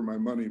for my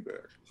money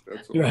back.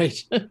 That's all.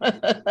 Right.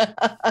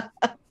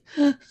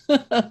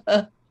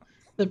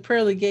 The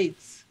pearly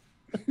gates.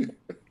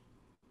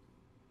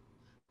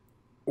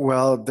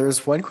 Well,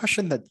 there's one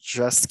question that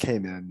just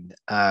came in,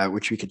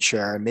 which we could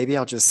share. Maybe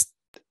I'll just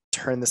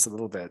turn this a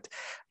little bit.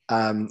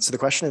 So the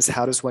question is,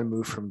 how does one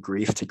move from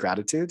grief to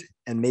gratitude?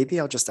 And maybe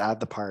I'll just add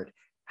the part,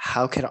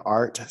 how can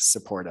art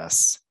support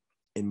us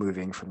in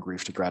moving from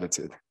grief to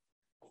gratitude?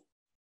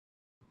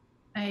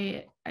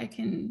 I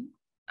can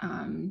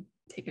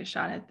take a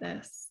shot at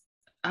this.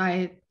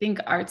 I think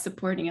art's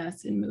supporting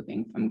us in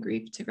moving from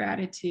grief to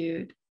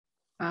gratitude.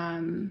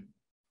 So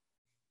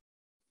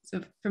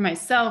for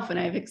myself, when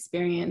I've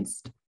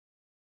experienced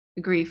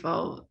grief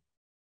while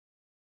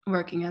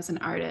working as an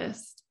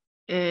artist,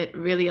 it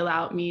really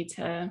allowed me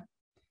to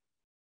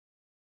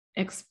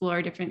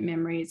explore different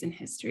memories and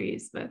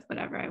histories with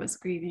whatever I was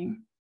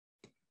grieving.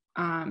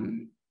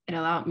 It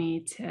allowed me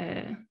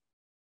to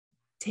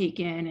take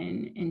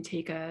in and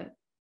take a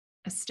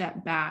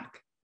step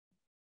back,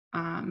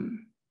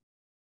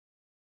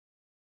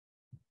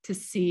 to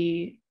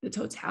see the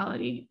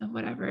totality of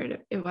whatever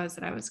it was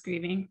that I was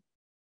grieving.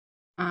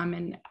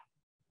 And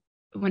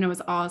when it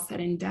was all said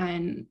and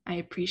done, I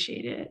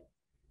appreciate it.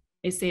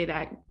 They say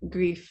that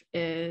grief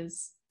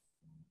is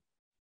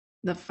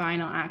the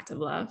final act of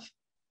love,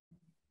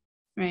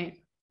 right?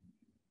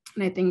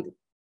 And I think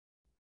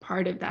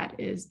part of that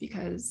is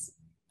because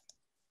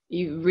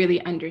you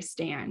really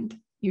understand,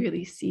 you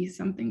really see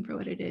something for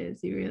what it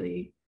is, you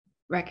really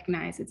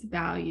recognize its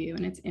value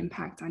and its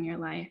impact on your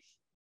life.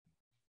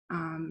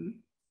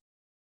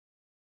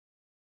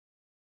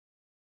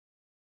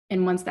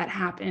 And once that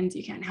happens,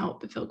 you can't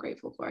help but feel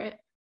grateful for it.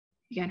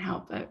 You can't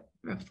help but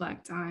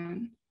reflect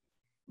on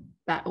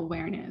that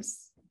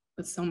awareness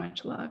with so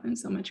much love and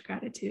so much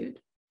gratitude.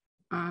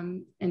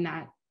 And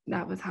that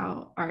was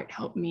how art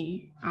helped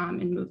me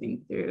in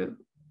moving through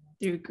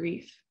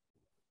grief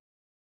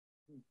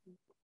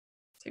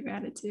to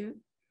gratitude.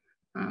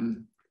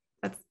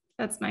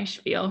 That's my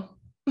spiel.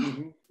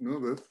 Mm-hmm.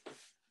 No,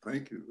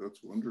 thank you.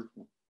 That's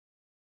wonderful.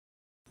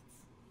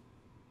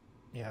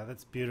 Yeah,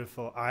 that's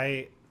beautiful.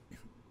 I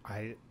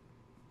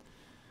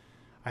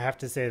have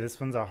to say this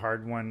one's a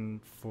hard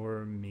one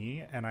for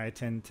me, and I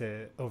tend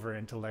to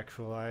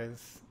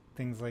over-intellectualize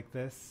things like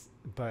this,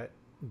 but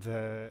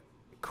the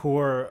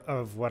core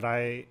of what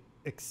I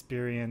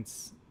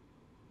experience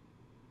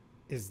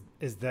is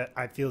that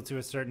I feel, to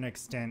a certain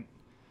extent,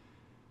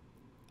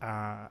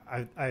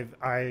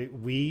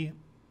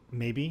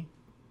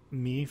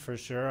 me for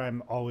sure,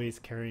 I'm always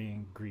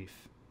carrying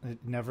grief. It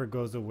never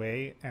goes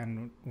away,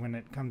 and when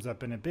it comes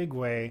up in a big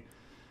way,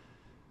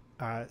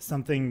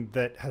 something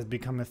that has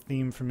become a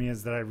theme for me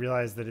is that I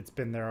realize that it's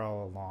been there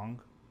all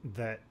along,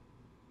 that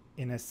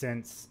in a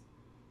sense,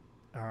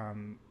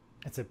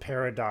 it's a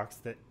paradox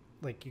that,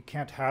 like, you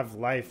can't have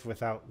life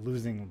without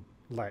losing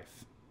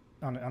life.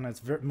 On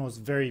its most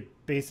very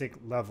basic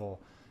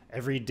level,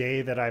 every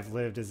day that I've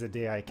lived is a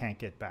day I can't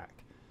get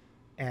back.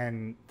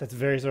 And that's a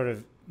very sort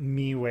of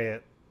me way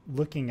at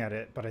looking at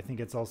it, but I think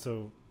it's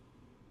also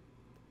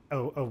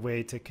a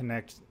way to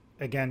connect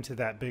again to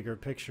that bigger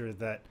picture,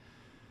 that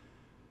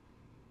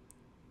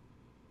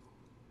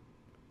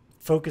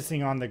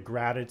focusing on the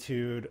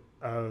gratitude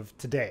of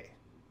today,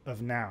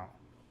 of now,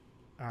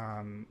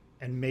 and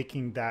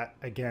making that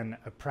again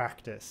a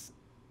practice,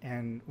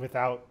 and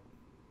without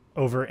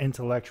over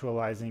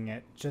intellectualizing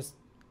it, just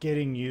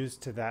getting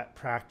used to that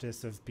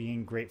practice of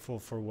being grateful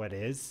for what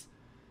is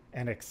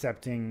and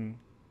accepting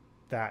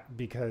that,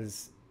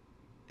 because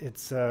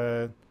it's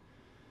a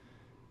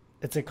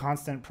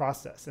constant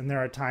process, and there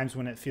are times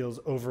when it feels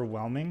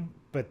overwhelming,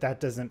 but that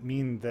doesn't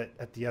mean that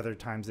at the other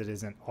times it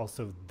isn't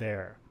also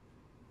there.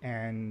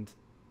 And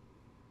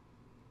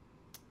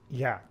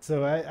yeah,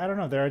 so I don't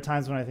know, there are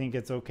times when I think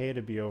it's okay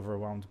to be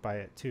overwhelmed by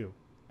it too,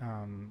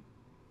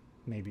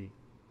 maybe,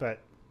 but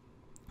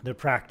the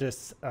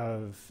practice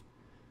of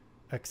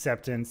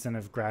acceptance and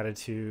of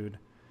gratitude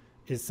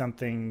is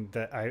something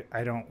that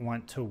I don't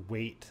want to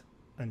wait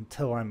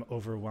until I'm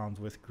overwhelmed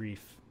with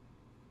grief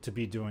to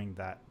be doing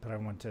that, but I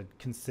want to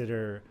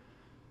consider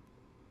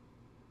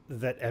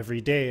that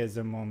every day is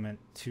a moment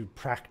to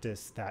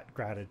practice that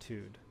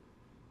gratitude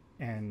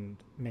and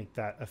make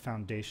that a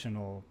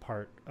foundational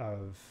part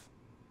of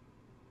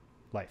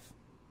life.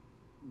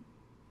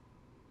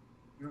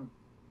 Yeah,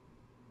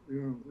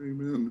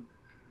 amen.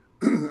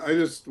 I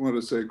just want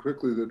to say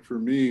quickly that for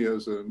me,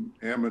 as an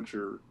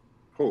amateur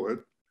poet,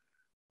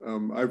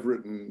 I've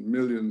written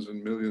millions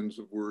and millions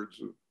of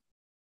words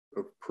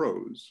of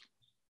prose,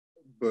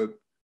 but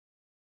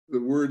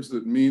the words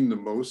that mean the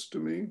most to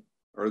me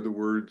are the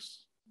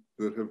words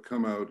that have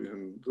come out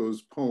in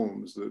those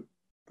poems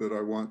that I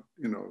want,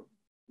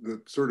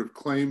 that sort of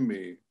claim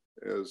me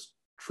as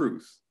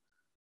truth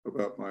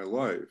about my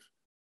life.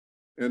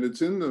 And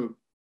it's in the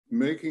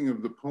making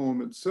of the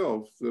poem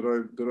itself that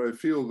I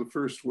feel the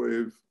first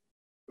wave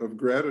of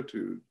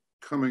gratitude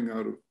coming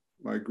out of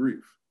my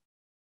grief.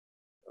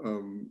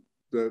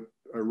 That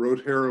I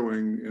wrote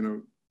Harrowing in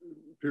a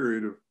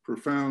period of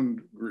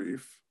profound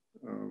grief,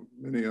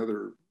 many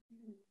other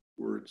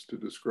words to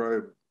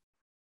describe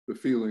the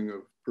feeling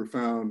of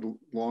profound,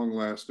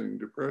 long-lasting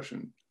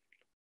depression.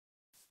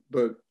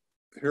 But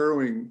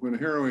when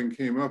Harrowing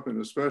came up,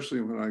 and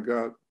especially when I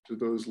got to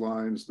those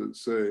lines that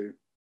say,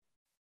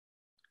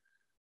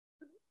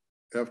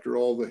 after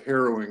all the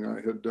harrowing I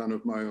had done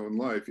of my own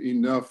life,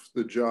 enough,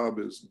 the job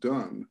is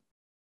done.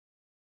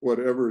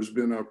 whatever's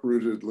been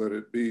uprooted, let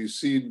it be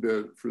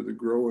seedbed for the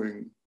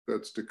growing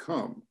that's to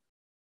come.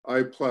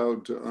 I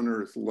plowed to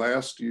unearth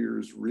last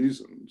year's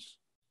reasons.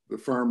 The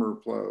farmer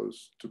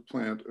plows to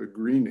plant a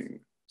greening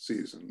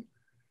season.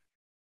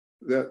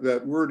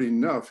 That word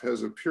enough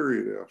has a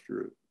period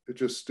after it. It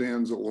just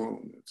stands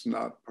alone. It's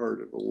not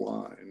part of a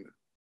line.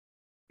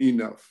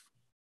 Enough.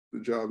 The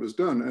job is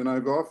done. And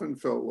I've often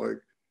felt like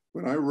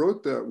when I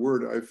wrote that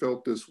word, I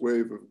felt this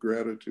wave of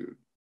gratitude.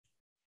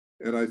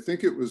 And I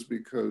think it was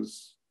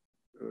because,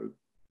 to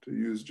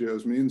use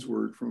Jazmine's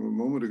word from a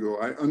moment ago,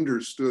 I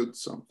understood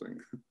something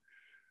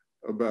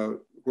about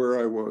where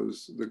I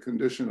was, the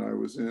condition I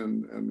was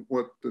in, and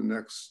what the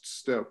next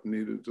step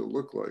needed to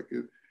look like.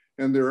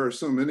 And there are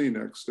so many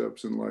next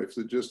steps in life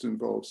that just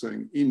involve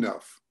saying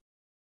enough.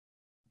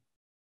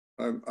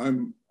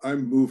 I'm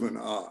moving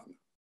on,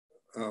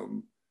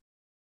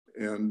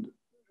 and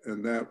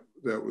that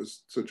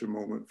was such a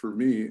moment for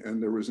me.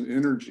 And there was an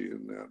energy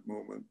in that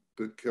moment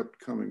that kept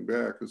coming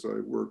back as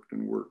I worked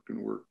and worked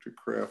and worked to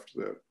craft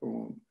that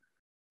poem.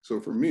 So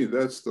for me,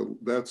 that's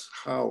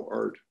how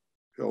art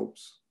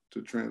helps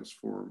to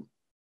transform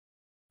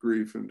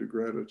grief into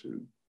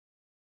gratitude.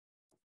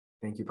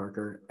 Thank you,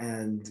 Parker.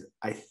 And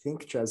I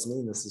think,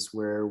 Jazmine, this is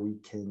where we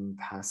can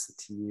pass it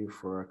to you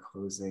for a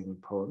closing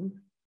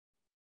poem.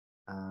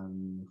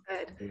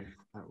 Good. If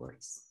that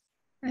works.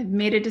 I've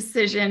made a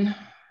decision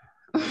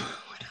what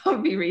I'll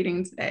be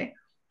reading today.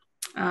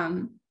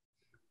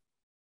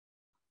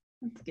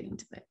 Let's get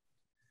into it.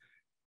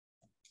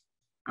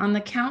 On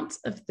the count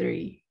of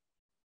 3,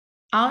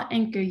 I'll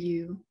anchor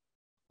you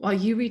while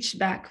you reach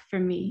back for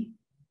me.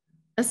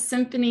 A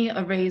symphony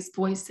of raised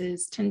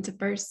voices tend to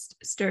first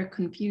stir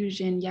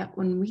confusion, yet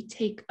when we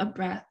take a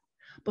breath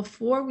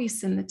before we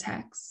send the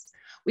text,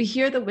 we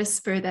hear the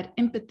whisper that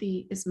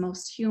empathy is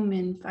most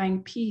human,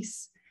 find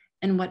peace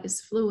in what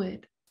is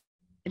fluid.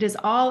 It is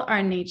all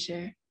our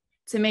nature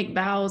to make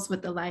vows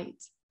with the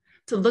light,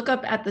 to look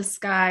up at the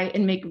sky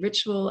and make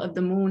ritual of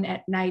the moon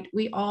at night.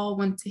 We all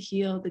want to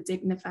heal the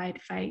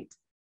dignified fight,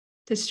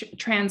 to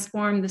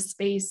transform the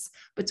space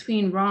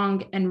between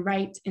wrong and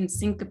right in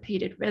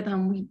syncopated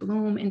rhythm. We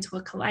bloom into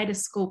a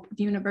kaleidoscope of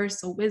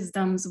universal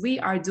wisdoms. We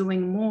are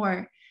doing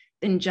more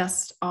than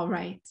just all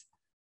right.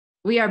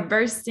 We are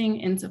bursting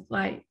into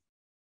flight,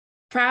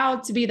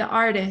 proud to be the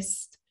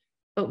artist,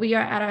 but we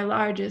are at our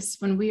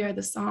largest when we are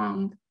the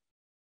song,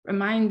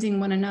 reminding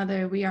one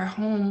another we are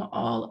home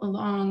all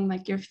along,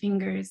 like your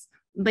fingers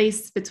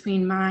laced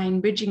between mine,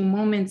 bridging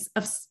moments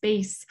of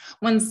space,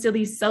 one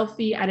silly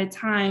selfie at a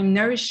time,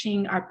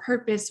 nourishing our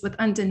purpose with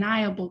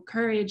undeniable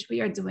courage.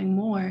 We are doing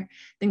more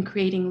than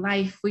creating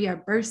life. We are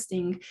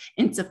bursting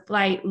into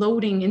flight,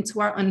 loading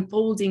into our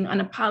unfolding,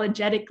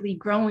 unapologetically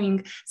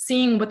growing,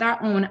 seeing with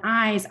our own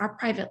eyes, our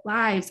private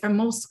lives are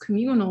most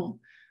communal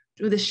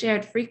through the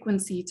shared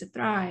frequency to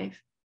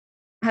thrive.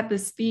 At the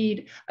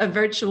speed of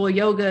virtual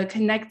yoga,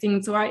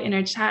 connecting to our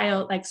inner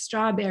child like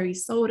strawberry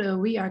soda,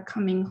 we are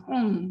coming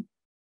home.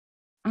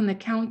 On the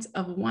count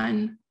of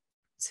 1,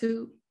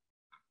 2,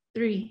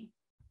 3,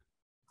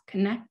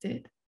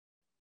 connected,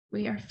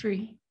 we are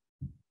free.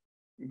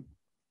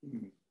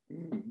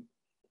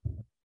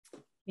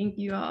 Thank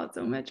you all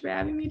so much for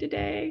having me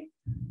today.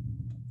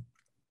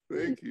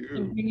 Thank you.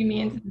 And bringing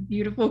me into this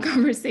beautiful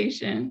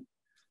conversation.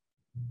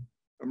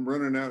 I'm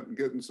running out and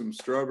getting some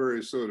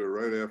strawberry soda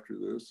right after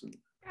this. And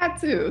Got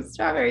to,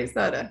 strawberry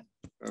soda.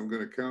 I'm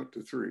going to count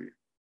to 3.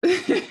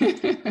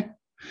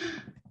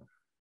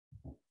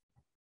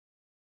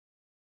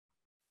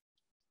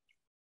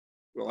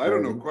 Well, I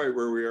don't know quite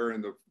where we are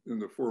in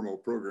the formal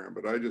program,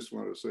 but I just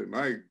want to say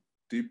my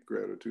deep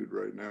gratitude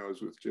right now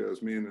is with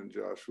Jazmine and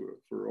Joshua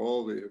for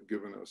all they have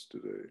given us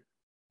today,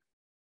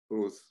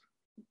 both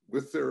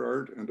with their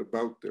art and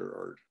about their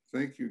art.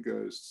 Thank you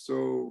guys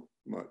so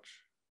much.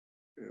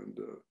 And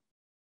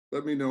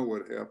let me know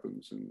what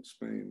happens in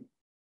Spain.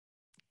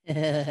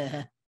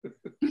 It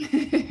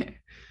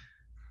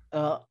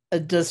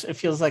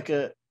feels like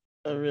a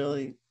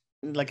really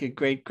like a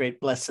great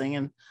blessing.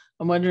 And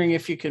I'm wondering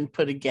if you can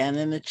put again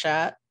in the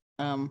chat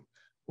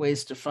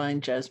ways to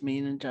find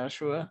Jazmine and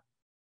Joshua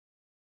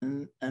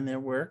and their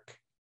work.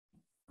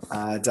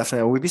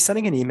 Definitely. We'll be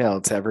sending an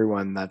email to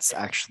everyone that's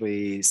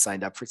actually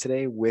signed up for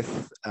today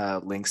with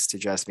links to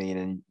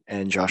Jazmine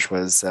and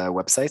Joshua's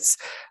websites.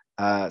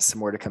 Some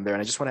more to come there.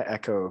 And I just want to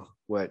echo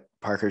what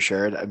Parker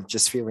shared. I'm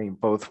just feeling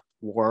both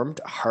warmed,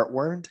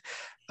 heartwarmed,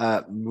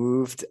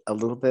 moved a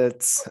little bit,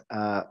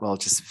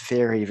 just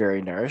very,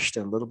 very nourished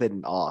and a little bit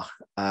in awe.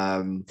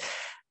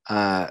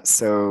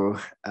 So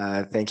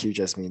thank you,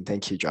 Jazmine.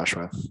 Thank you,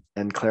 Joshua.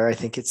 And Claire, I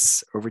think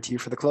it's over to you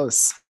for the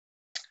close.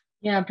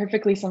 Yeah,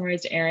 perfectly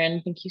summarized,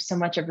 Aaron. Thank you so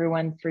much,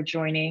 everyone, for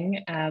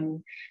joining.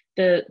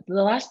 The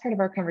last part of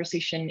our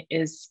conversation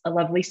is a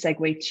lovely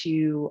segue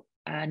to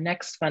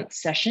next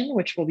month's session,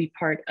 which will be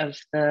part of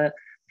the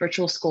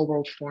Virtual School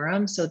World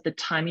Forum. So the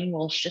timing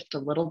will shift a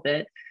little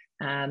bit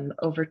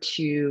over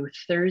to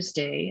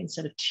Thursday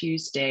instead of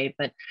Tuesday,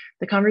 but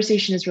the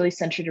conversation is really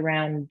centered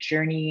around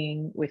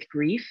journeying with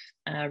grief,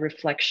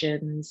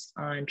 reflections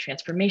on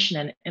transformation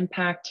and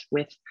impact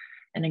with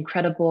an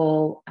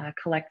incredible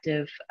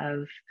collective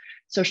of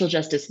social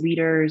justice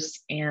leaders,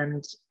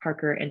 and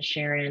Parker and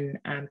Sharon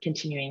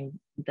continuing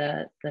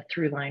the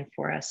through line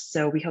for us.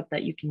 So we hope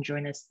that you can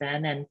join us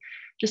then, and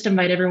just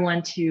invite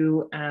everyone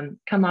to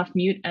come off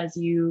mute as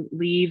you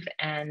leave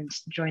and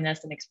join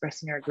us in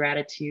expressing our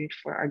gratitude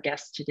for our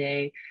guests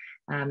today,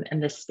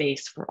 and this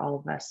space for all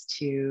of us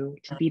to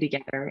be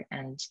together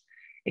and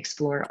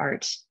explore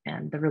art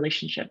and the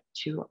relationship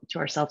to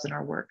ourselves and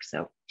our work.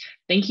 So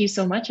thank you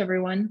so much,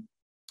 everyone.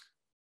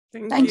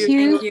 Thank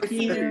you. Thank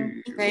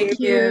you. Thank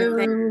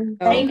you.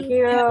 Thank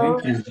you.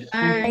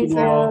 Thank you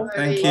all.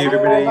 Thank you,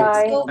 everybody.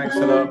 Bye. Thanks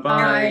a lot.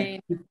 Bye.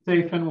 Bye.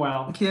 Safe and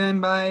well. Thank you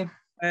and bye.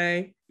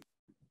 Bye.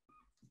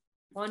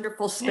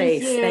 Wonderful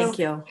space. Thank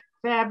you.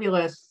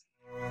 Fabulous.